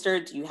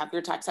registered? Do you have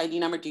your tax ID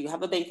number? Do you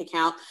have a bank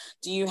account?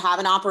 Do you have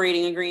an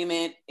operating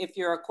agreement? If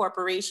you're a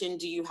corporation,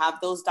 do you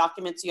have those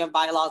documents? Do you have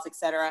bylaws, et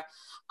cetera?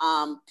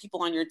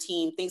 People on your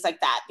team, things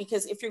like that.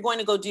 Because if you're going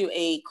to go do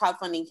a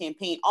crowdfunding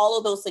campaign, all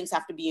of those things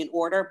have to be in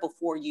order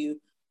before you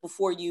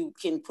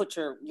can put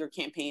your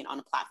campaign on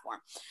a platform.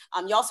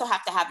 You also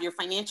have to have your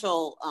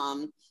financial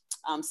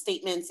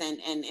statements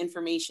and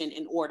information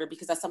in order,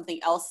 because that's something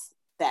else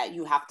that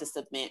you have to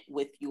submit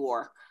with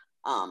your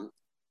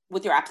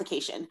with your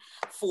application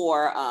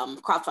for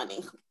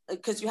crowdfunding,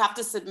 because you have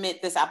to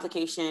submit this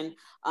application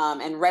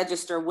and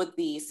register with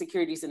the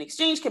Securities and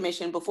Exchange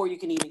Commission before you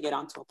can even get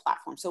onto a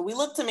platform. So we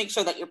look to make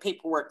sure that your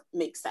paperwork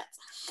makes sense.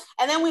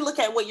 And then we look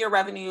at what your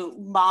revenue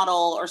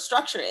model or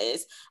structure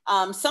is.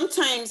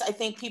 Sometimes I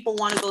think people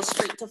want to go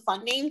straight to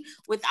funding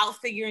without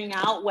figuring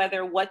out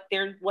whether what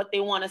they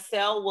want to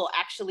sell will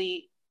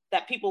actually,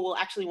 that people will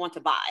actually want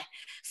to buy.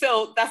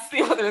 So that's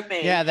the other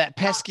thing. Yeah, that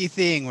pesky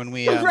thing when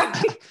we,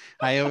 right.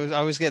 I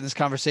always get in this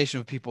conversation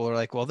with people who are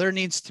like, well, there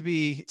needs to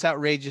be, it's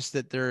outrageous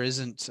that there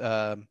isn't,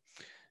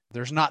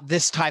 there's not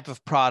this type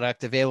of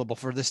product available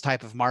for this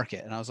type of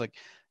market. And I was like,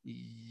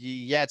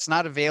 yeah, it's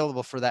not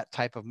available for that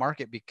type of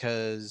market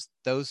because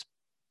those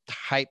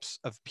types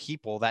of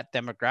people, that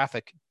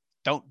demographic,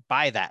 don't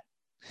buy that.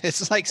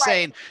 It's like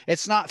saying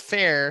it's not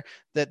fair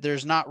that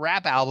there's not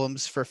rap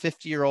albums for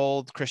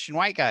 50-year-old Christian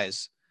white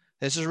guys.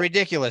 This is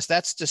ridiculous.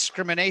 That's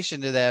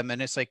discrimination to them.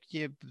 And it's like,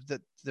 yeah,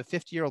 the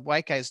 50-year-old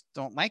white guys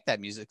don't like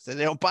that music. So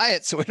they don't buy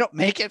it. So we don't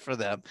make it for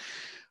them.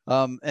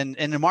 And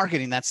in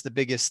marketing, that's the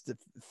biggest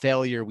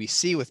failure we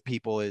see with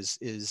people is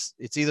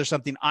it's either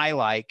something I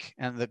like.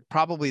 And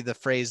probably the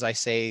phrase I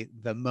say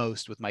the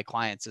most with my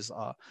clients is,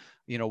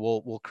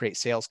 we'll create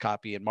sales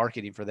copy and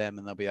marketing for them.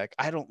 And they'll be like,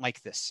 I don't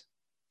like this.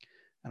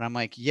 And I'm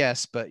like,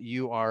 yes, but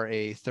you are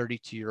a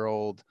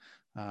 32-year-old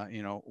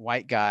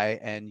white guy,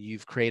 and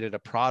you've created a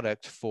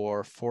product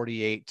for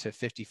 48 to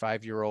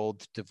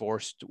 55-year-old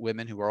divorced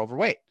women who are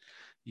overweight.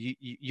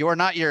 You're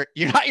not your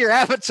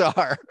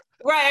avatar.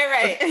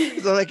 Right.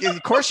 So like,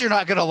 of course you're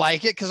not going to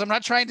like it because I'm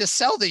not trying to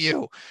sell to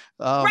you.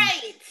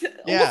 Right.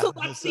 Yeah. So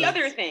that's the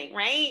other thing,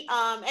 right?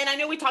 And I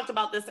know we talked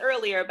about this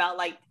earlier about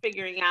like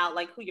figuring out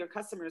like who your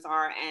customers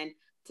are, and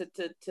to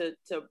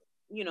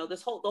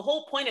the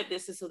whole point of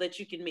this is so that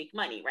you can make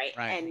money, right?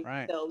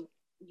 So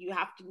you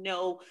have to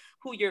know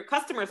who your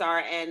customers are,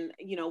 and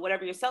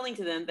whatever you're selling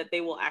to them, that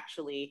they will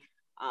actually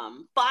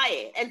buy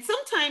it. And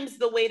sometimes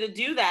the way to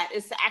do that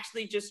is to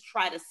actually just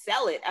try to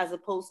sell it, as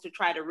opposed to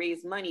try to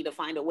raise money to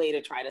find a way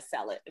to try to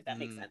sell it, if that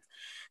makes sense.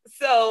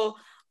 So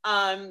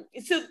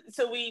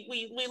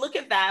we look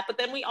at that, but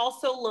then we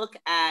also look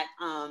at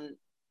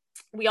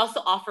we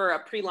also offer a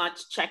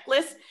pre-launch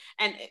checklist.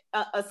 And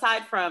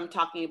aside from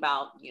talking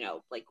about,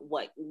 like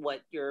what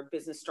your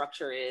business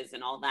structure is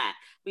and all that,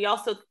 we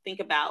also think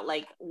about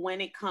like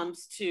when it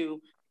comes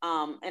to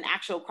an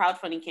actual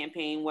crowdfunding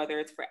campaign, whether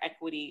it's for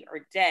equity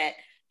or debt,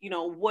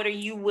 what are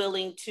you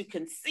willing to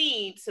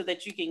concede so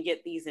that you can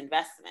get these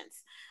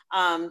investments?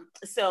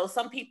 So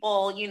some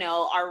people,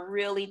 are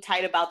really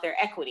tight about their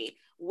equity,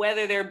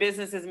 whether their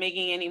business is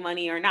making any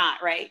money or not,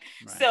 right?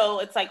 So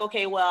it's like,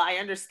 okay, well, I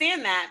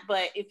understand that,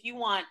 but if you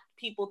want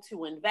people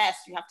to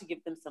invest, you have to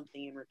give them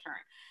something in return.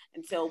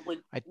 And so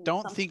I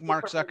don't think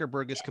Mark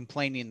Zuckerberg is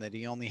complaining that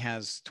he only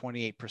has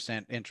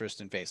 28%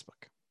 interest in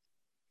Facebook.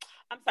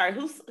 I'm sorry,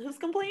 who's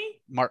complaining?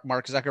 Mark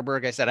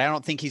Zuckerberg. I said, I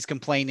don't think he's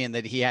complaining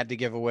that he had to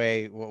give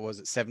away, what was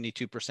it,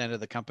 72%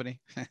 of the company?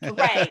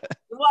 Right.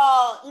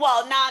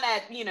 Well, not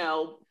at,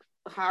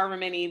 however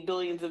many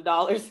billions of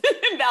dollars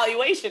in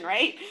valuation,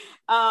 right?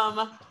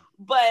 But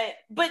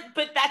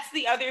that's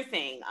the other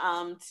thing,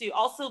 to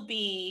also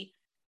be,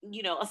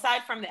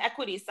 aside from the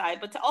equity side,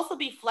 but to also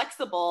be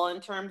flexible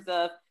in terms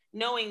of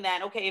knowing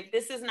that, okay, if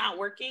this is not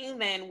working,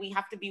 then we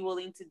have to be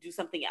willing to do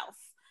something else.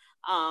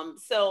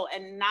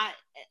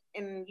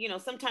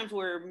 Sometimes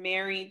we're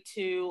married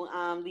to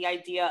the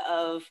idea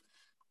of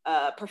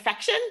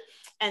perfection.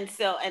 And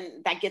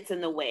that gets in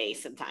the way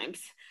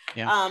sometimes.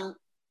 So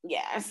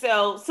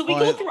we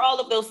go through all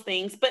of those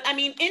things, but I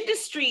mean,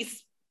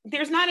 industries,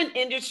 there's not an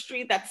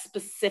industry that's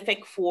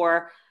specific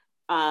for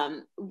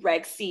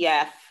Reg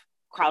CF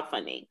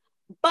crowdfunding.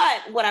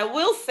 But what I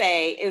will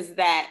say is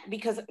that,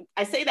 because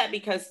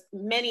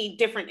many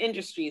different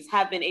industries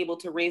have been able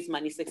to raise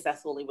money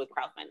successfully with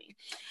crowdfunding.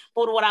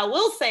 But what I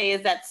will say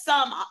is that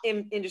some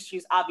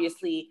industries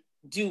obviously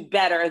do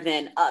better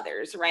than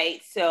others,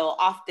 right? So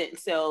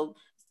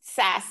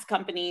SaaS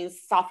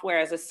companies, software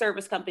as a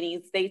service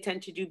companies, they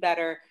tend to do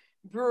better.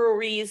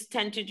 Breweries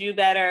tend to do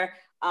better.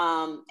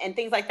 And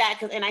things like that.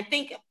 And I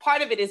think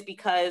part of it is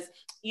because,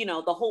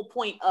 the whole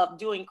point of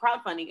doing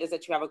crowdfunding is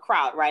that you have a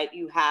crowd, right?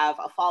 You have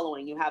a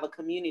following, you have a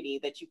community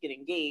that you can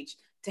engage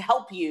to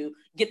help you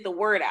get the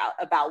word out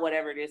about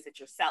whatever it is that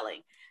you're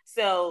selling.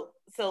 So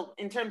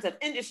in terms of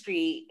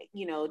industry,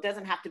 it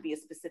doesn't have to be a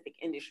specific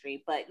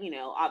industry, but,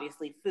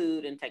 obviously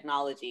food and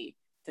technology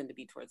tend to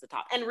be towards the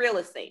top, and real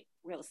estate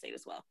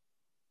as well.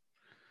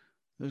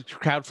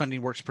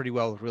 Crowdfunding works pretty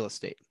well with real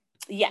estate.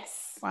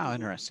 Yes. Wow.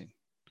 Interesting.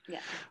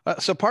 Yeah.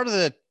 So part of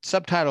the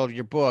subtitle of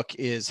your book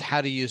is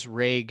how to use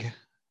Reg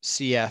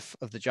CF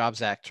of the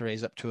Jobs Act to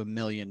raise up to $1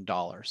 million.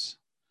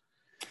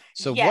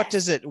 So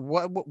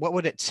what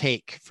would it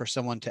take for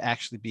someone to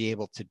actually be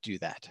able to do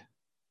that?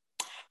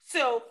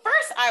 So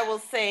first, I will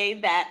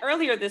say that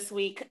earlier this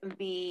week,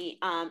 the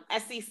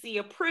SEC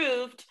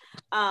approved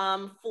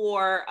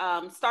for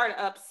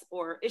startups,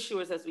 or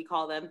issuers as we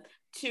call them,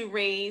 to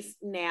raise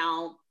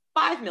now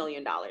 $5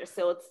 million.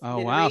 So it's oh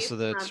wow, so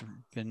that's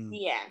been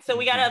So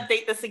we got to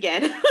update this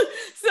again.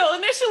 So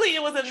initially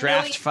it was a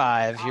draft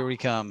 5. Here we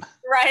come.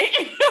 Right.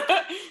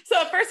 So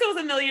at first it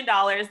was $1 million,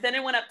 then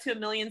it went up to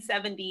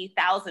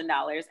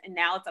 $1,070,000, and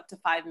now it's up to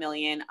 $5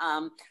 million.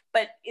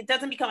 But it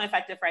doesn't become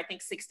effective for I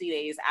think 60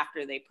 days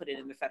after they put it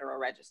in the Federal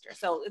Register.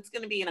 So it's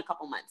going to be in a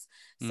couple months.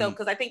 So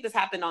because I think this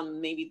happened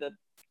on maybe the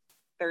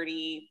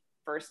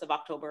 31st of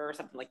October or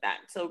something like that.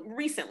 So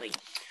recently.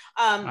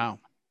 Wow.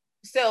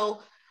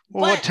 So.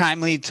 Well, what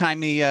timely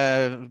timing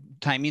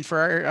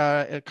for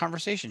our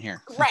conversation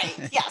here. Right.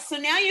 Yeah. So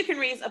now you can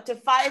raise up to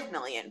 5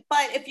 million.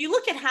 But if you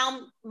look at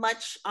how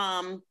much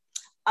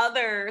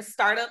other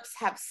startups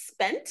have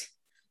spent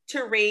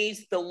to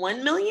raise the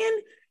 1 million,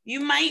 you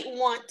might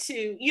want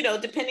to,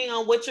 depending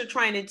on what you're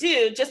trying to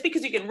do, just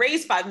because you can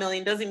raise 5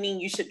 million doesn't mean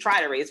you should try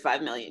to raise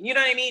 5 million. You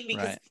know what I mean?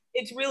 Because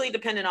it's really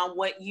dependent on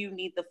what you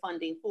need the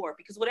funding for,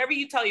 because whatever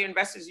you tell your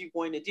investors you're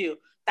going to do,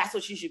 that's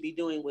what you should be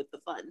doing with the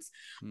funds.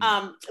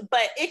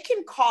 But it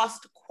can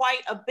cost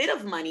quite a bit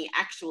of money,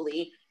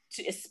 actually,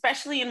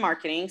 especially in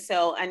marketing.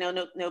 So I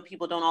know no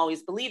people don't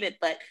always believe it,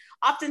 but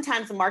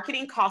oftentimes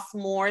marketing costs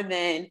more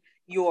than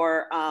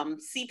your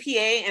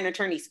CPA and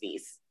attorney's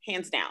fees,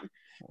 hands down.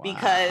 Wow.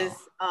 Because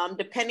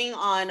depending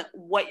on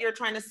what you're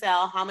trying to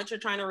sell, how much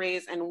you're trying to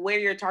raise, and where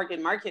your target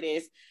market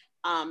is,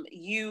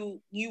 you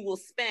will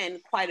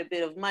spend quite a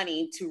bit of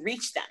money to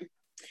reach them.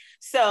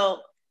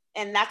 So,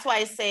 and that's why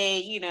I say,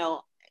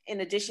 in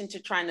addition to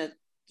trying to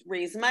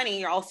raise money,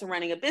 you're also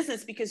running a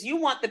business, because you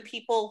want the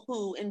people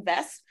who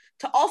invest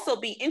to also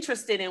be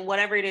interested in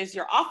whatever it is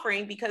you're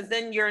offering, because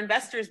then your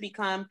investors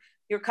become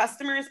your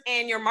customers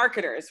and your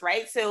marketers,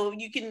 right? So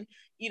you can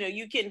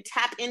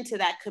tap into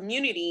that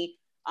community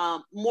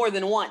more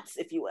than once,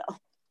 if you will.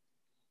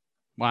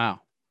 Wow.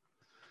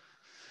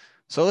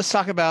 So let's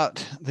talk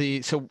about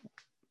so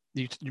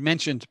you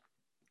mentioned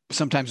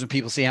sometimes when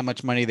people see how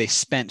much money they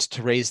spent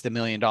to raise the $1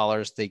 million,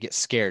 they get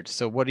scared.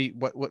 So what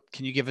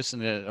can you give us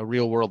a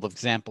real world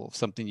example of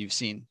something you've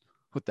seen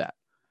with that?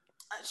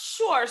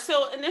 Sure.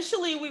 So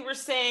initially we were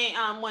saying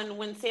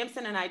when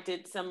Samson and I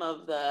did some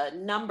of the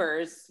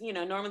numbers,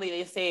 normally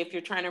they say if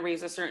you're trying to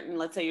raise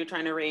let's say you're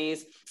trying to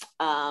raise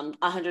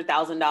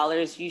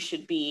 $100,000, you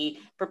should be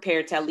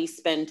prepared to at least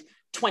spend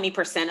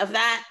 20% of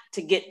that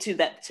to get to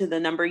the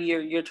number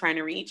you're trying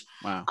to reach.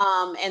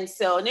 Wow. And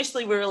so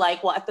initially we were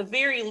like, well, at the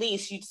very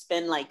least you'd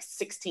spend like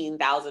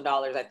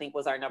 $16,000, I think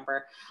was our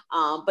number.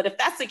 But if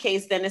that's the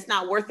case, then it's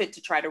not worth it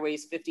to try to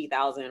raise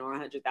 50,000 or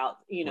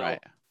 100,000,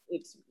 Right.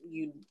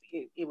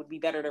 It would be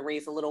better to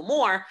raise a little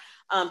more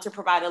to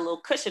provide a little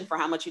cushion for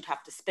how much you'd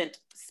have to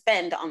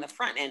spend on the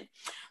front end.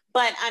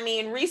 But I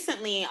mean,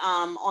 recently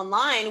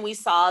online, we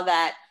saw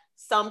that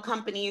some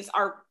companies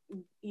are,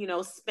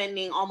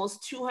 spending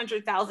almost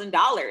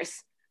 $200,000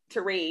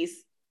 to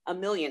raise $1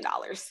 million.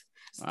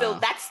 So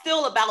that's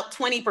still about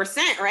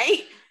 20%,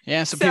 right?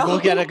 Yeah. So people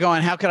get it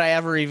going, how could I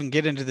ever even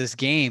get into this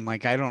game?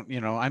 Like, I don't,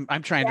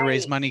 I'm trying to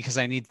raise money because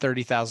I need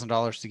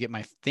 $30,000 to get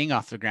my thing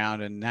off the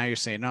ground. And now you're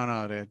saying,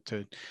 no,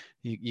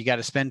 you got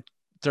to spend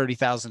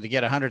 30,000 to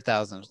get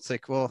 100,000. It's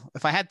like, well,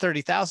 if I had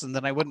 30,000,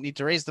 then I wouldn't need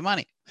to raise the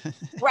money.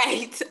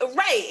 Right,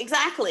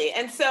 exactly.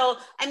 And so,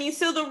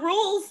 so the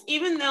rules,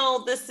 even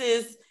though this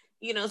is,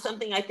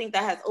 something I think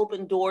that has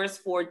opened doors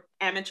for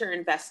amateur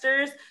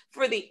investors,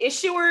 for the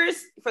issuers,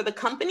 for the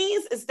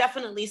companies, is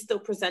definitely still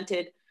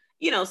presented,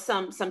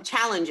 some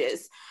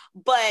challenges.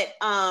 But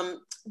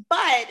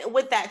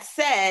with that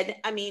said,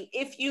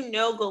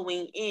 if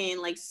going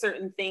in, like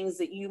certain things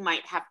that you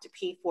might have to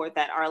pay for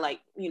that are like,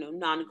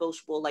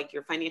 non-negotiable, like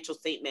your financial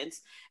statements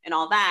and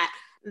all that,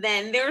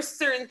 then there's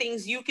certain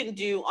things you can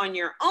do on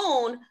your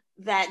own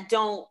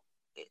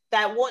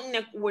that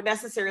wouldn't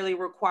necessarily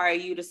require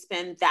you to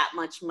spend that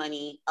much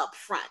money up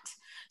front.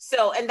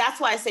 So, and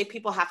that's why I say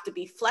people have to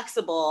be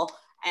flexible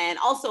and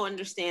also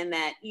understand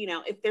that,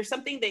 if there's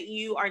something that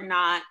you are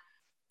not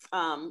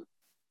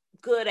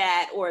good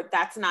at, or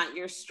that's not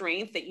your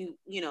strength, that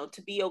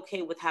to be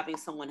okay with having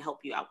someone help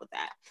you out with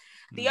that.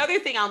 The other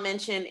thing I'll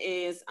mention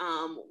is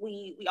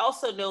we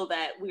also know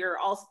that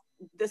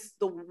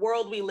the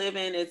world we live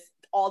in is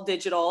all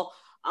digital.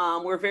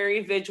 We're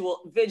very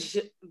visual.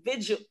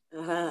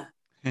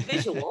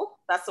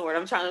 That's the word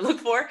I'm trying to look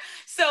for.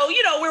 So,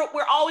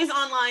 we're always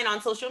online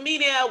on social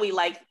media. We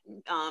like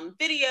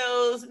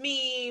videos,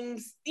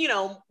 memes,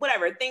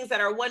 whatever, things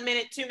that are 1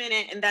 minute, 2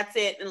 minute, and that's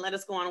it. And let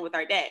us go on with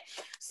our day.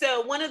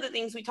 So one of the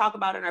things we talk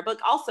about in our book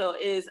also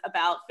is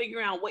about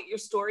figuring out what your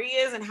story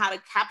is and how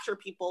to capture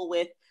people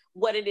with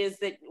what it is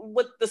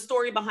what the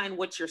story behind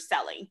what you're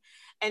selling.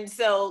 And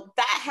so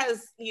that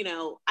has,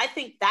 I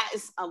think that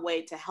is a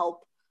way to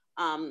help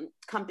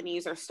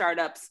companies or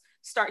startups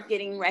start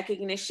getting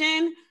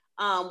recognition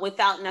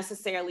without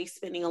necessarily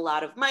spending a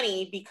lot of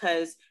money,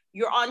 because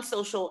you're on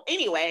social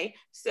anyway.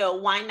 So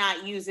why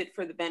not use it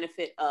for the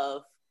benefit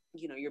of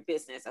your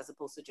business as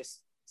opposed to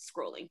just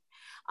scrolling.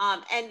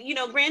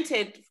 And,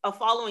 granted, a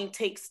following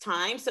takes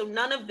time. So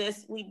none of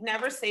this, we'd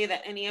never say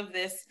that any of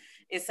this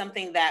is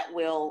something that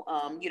will,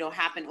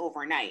 happen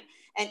overnight.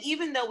 And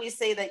even though we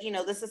say that,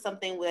 this is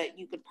something that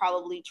you could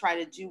probably try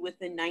to do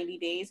within 90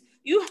 days,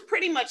 you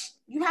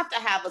have to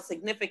have a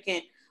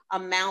significant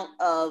amount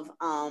of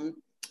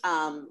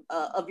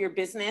your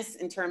business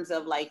in terms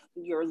of like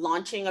your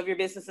launching of your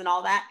business and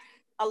all that.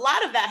 A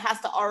lot of that has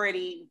to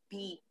already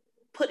be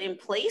put in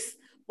place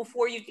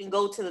before you can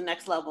go to the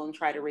next level and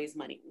try to raise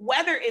money,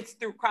 whether it's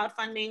through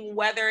crowdfunding,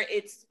 whether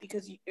it's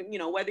because,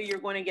 whether you're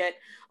going to get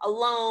a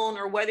loan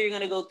or whether you're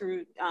going to go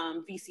through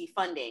VC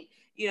funding,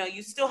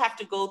 you still have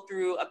to go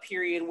through a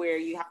period where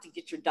you have to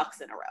get your ducks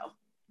in a row.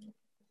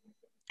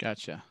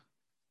 Gotcha.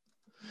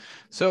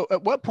 So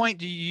at what point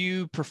do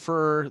you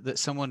prefer that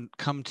someone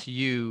come to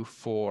you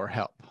for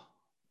help?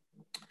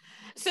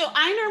 So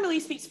I normally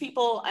speak to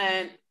people,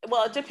 and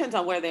well, it depends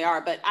on where they are,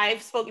 but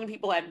I've spoken to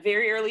people at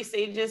very early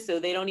stages.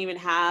 So they don't even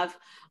have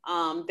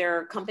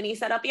their company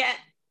set up yet.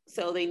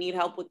 So they need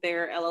help with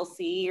their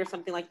LLC or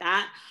something like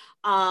that.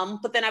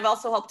 But then I've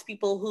also helped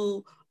people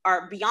who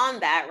are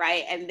beyond that,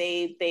 right? And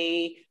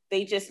they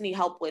just need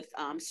help with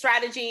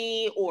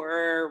strategy,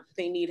 or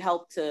they need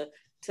help to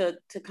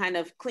kind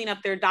of clean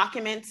up their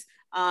documents,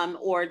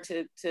 or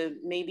to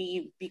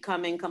maybe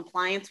become in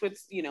compliance with,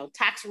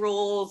 tax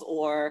rules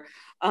or,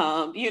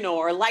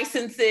 or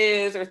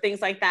licenses or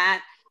things like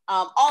that,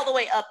 all the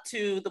way up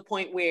to the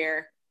point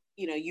where,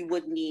 you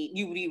would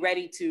be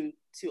ready to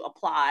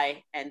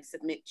apply and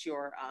submit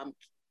your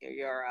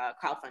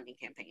crowdfunding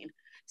campaign.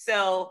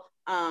 So,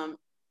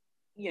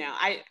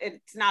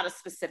 it's not a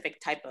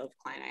specific type of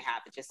client I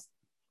have. It just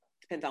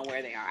depends on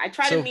where they are. I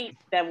try to meet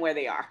them where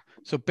they are.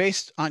 So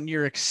based on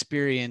your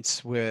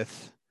experience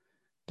with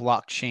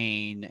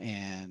blockchain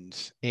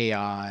and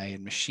AI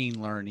and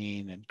machine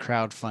learning and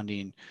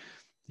crowdfunding,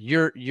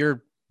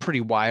 you're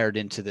pretty wired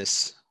into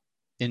this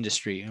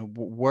industry.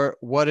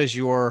 What is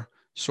your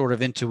sort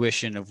of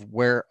intuition of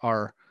where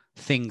are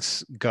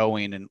things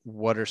going and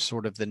what are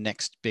sort of the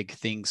next big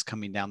things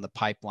coming down the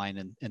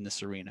pipeline in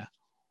this arena?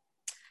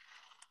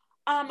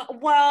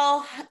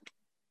 Well,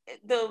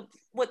 the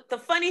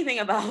funny thing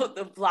about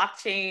the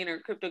blockchain or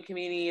crypto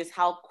community is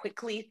how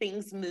quickly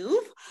things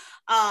move.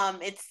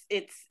 It's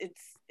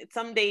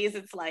some days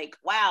it's like,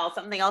 wow,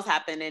 something else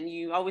happened, and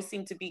you always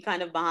seem to be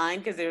kind of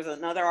behind because there's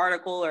another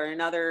article or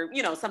another,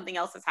 something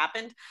else has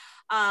happened.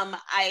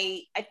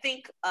 I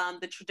think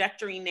the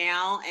trajectory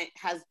now, and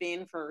has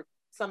been for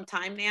some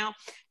time now,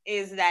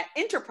 is that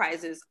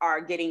enterprises are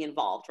getting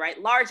involved,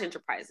 right? Large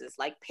enterprises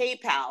like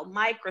PayPal,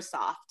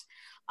 Microsoft.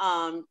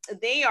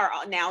 They are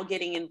now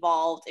getting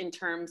involved in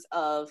terms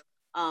of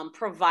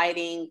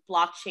providing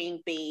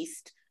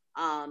blockchain-based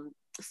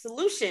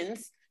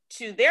solutions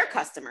to their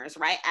customers,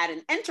 right, at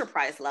an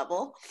enterprise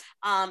level.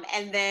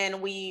 And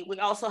then we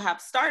also have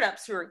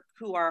startups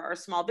who are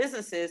small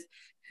businesses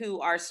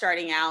who are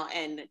starting out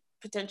and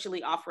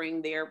potentially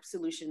offering their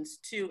solutions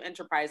to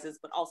enterprises,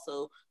 but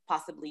also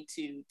possibly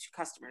to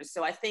customers.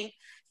 So I think,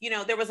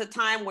 there was a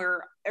time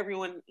where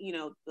everyone,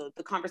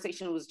 the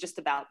conversation was just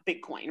about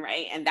Bitcoin,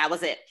 right? And that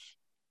was it.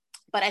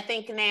 But I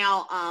think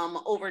now,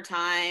 over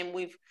time,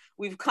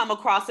 we've come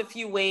across a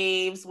few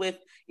waves with,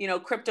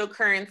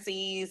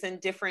 cryptocurrencies and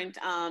different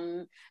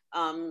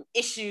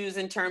issues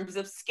in terms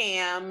of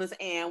scams.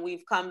 And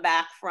we've come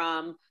back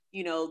from,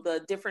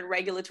 the different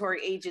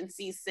regulatory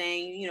agencies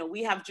saying,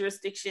 we have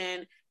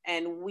jurisdiction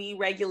and we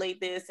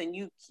regulate this, and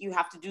you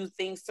have to do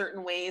things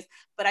certain ways.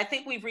 But I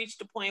think we've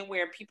reached a point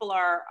where people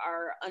are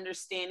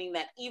understanding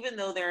that even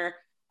though there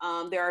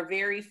are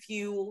very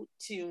few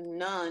to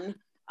none,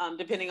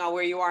 depending on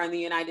where you are in the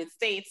United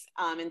States,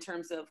 in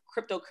terms of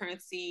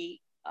cryptocurrency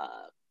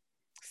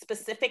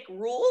specific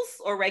rules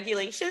or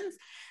regulations,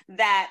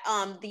 that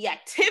the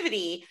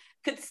activity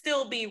could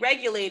still be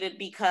regulated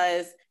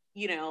because,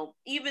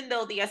 even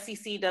though the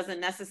SEC doesn't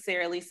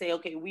necessarily say,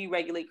 okay, we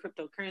regulate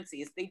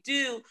cryptocurrencies,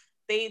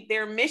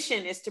 their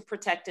mission is to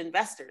protect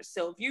investors.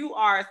 So if you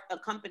are a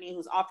company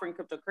who's offering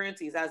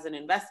cryptocurrencies as an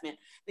investment,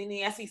 then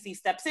the SEC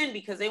steps in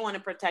because they want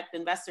to protect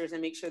investors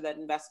and make sure that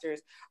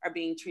investors are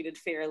being treated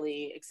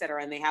fairly, et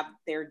cetera, and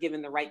they're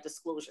given the right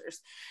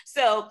disclosures.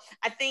 So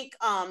I think,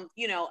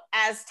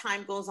 as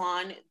time goes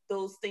on,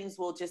 those things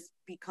will just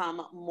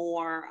become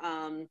more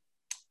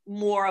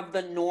of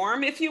the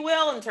norm, if you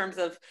will, in terms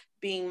of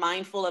being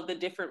mindful of the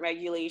different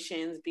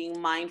regulations,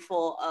 being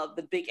mindful of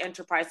the big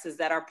enterprises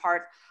that are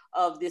part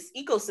of this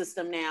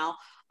ecosystem now.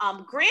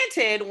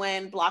 Granted,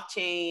 when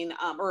blockchain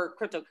or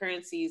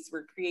cryptocurrencies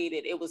were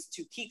created, it was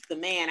to keep the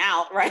man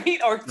out,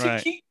 right? Or to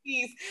keep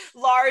these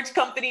large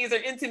companies or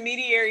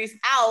intermediaries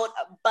out.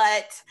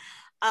 But,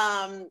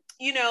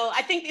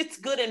 I think it's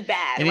good and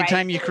bad.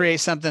 Anytime right? you create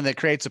something that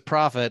creates a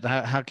profit,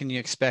 how can you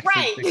expect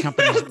the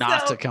companies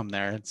not to come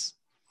there?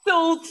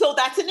 So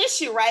that's an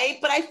issue, right?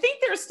 But I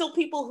think there are still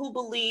people who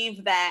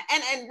believe that,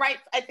 and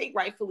I think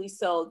rightfully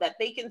so, that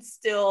they can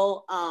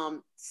still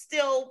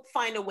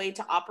find a way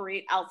to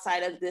operate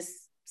outside of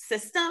this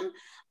system.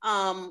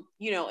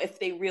 if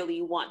they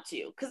really want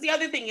to. Because the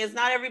other thing is,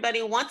 not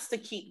everybody wants to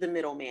keep the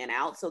middleman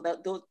out. So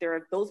that there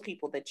are those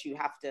people that you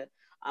have to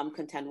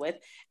contend with.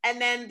 And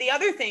then the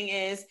other thing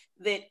is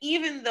that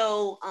even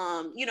though,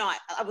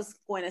 I was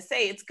going to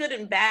say it's good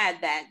and bad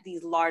that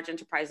these large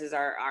enterprises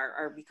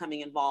are becoming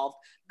involved.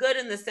 Good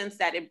in the sense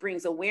that it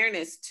brings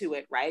awareness to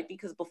it, right?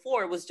 Because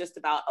before it was just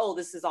about, oh,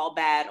 this is all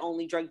bad,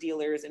 only drug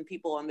dealers and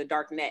people on the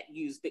dark net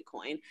use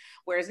Bitcoin.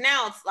 Whereas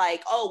now it's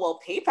like, oh, well,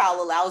 PayPal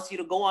allows you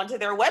to go onto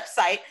their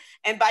website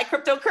and buy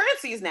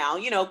cryptocurrencies now.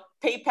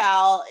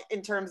 PayPal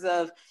in terms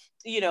of,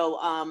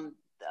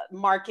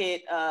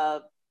 market,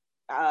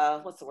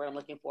 what's the word I'm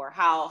looking for?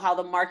 How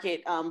the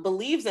market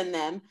believes in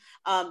them.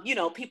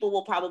 People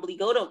will probably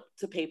go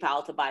to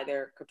PayPal to buy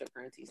their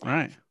cryptocurrencies.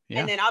 Right. Yeah.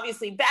 And then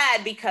obviously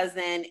bad because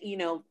then,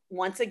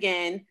 once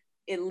again,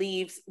 it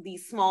leaves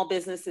these small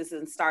businesses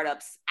and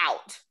startups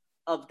out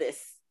of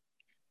this,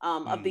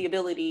 of the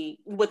ability,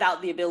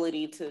 without the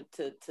ability to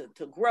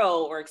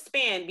grow or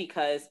expand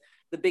because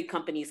the big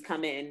companies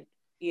come in,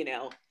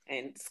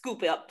 and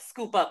scoop up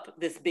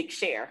this big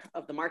share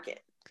of the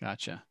market.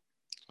 Gotcha.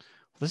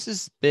 This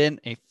has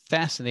been a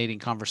fascinating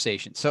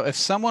conversation. So if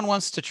someone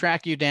wants to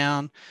track you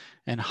down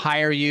and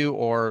hire you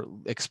or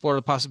explore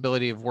the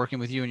possibility of working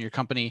with you and your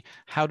company,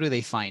 how do they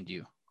find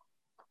you?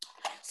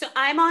 So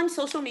I'm on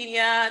social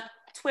media,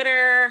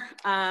 Twitter,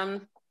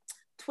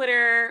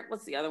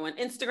 what's the other one?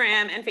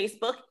 Instagram and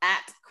Facebook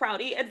at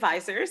Crowdy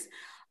Advisors.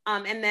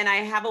 And then I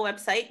have a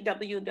website,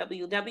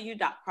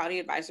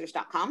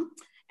 www.crowdyadvisors.com.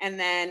 And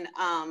then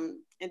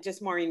and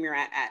just Maureen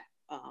Murat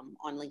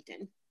on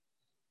LinkedIn.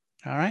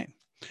 All right.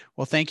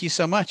 Well, thank you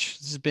so much.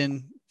 This has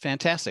been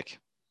fantastic.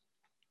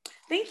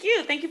 Thank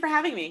you. Thank you for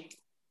having me.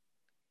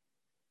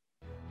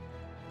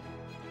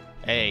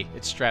 Hey,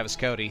 it's Travis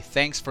Cody.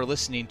 Thanks for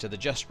listening to the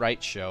Just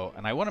Right Show,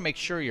 and I want to make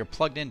sure you're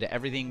plugged into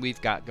everything we've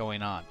got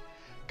going on.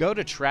 Go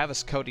to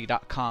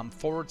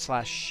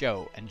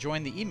traviscody.com/show and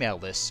join the email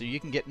list so you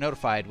can get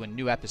notified when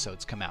new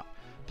episodes come out.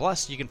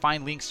 Plus, you can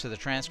find links to the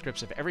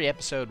transcripts of every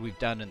episode we've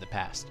done in the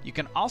past. You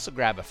can also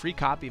grab a free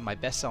copy of my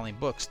best-selling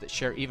books that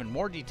share even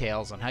more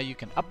details on how you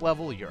can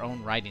up-level your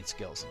own writing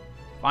skills.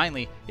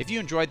 Finally, if you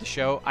enjoyed the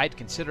show, I'd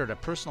consider it a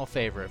personal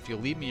favor if you'll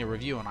leave me a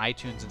review on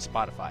iTunes and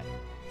Spotify.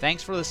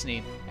 Thanks for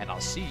listening, and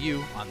I'll see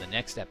you on the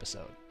next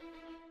episode.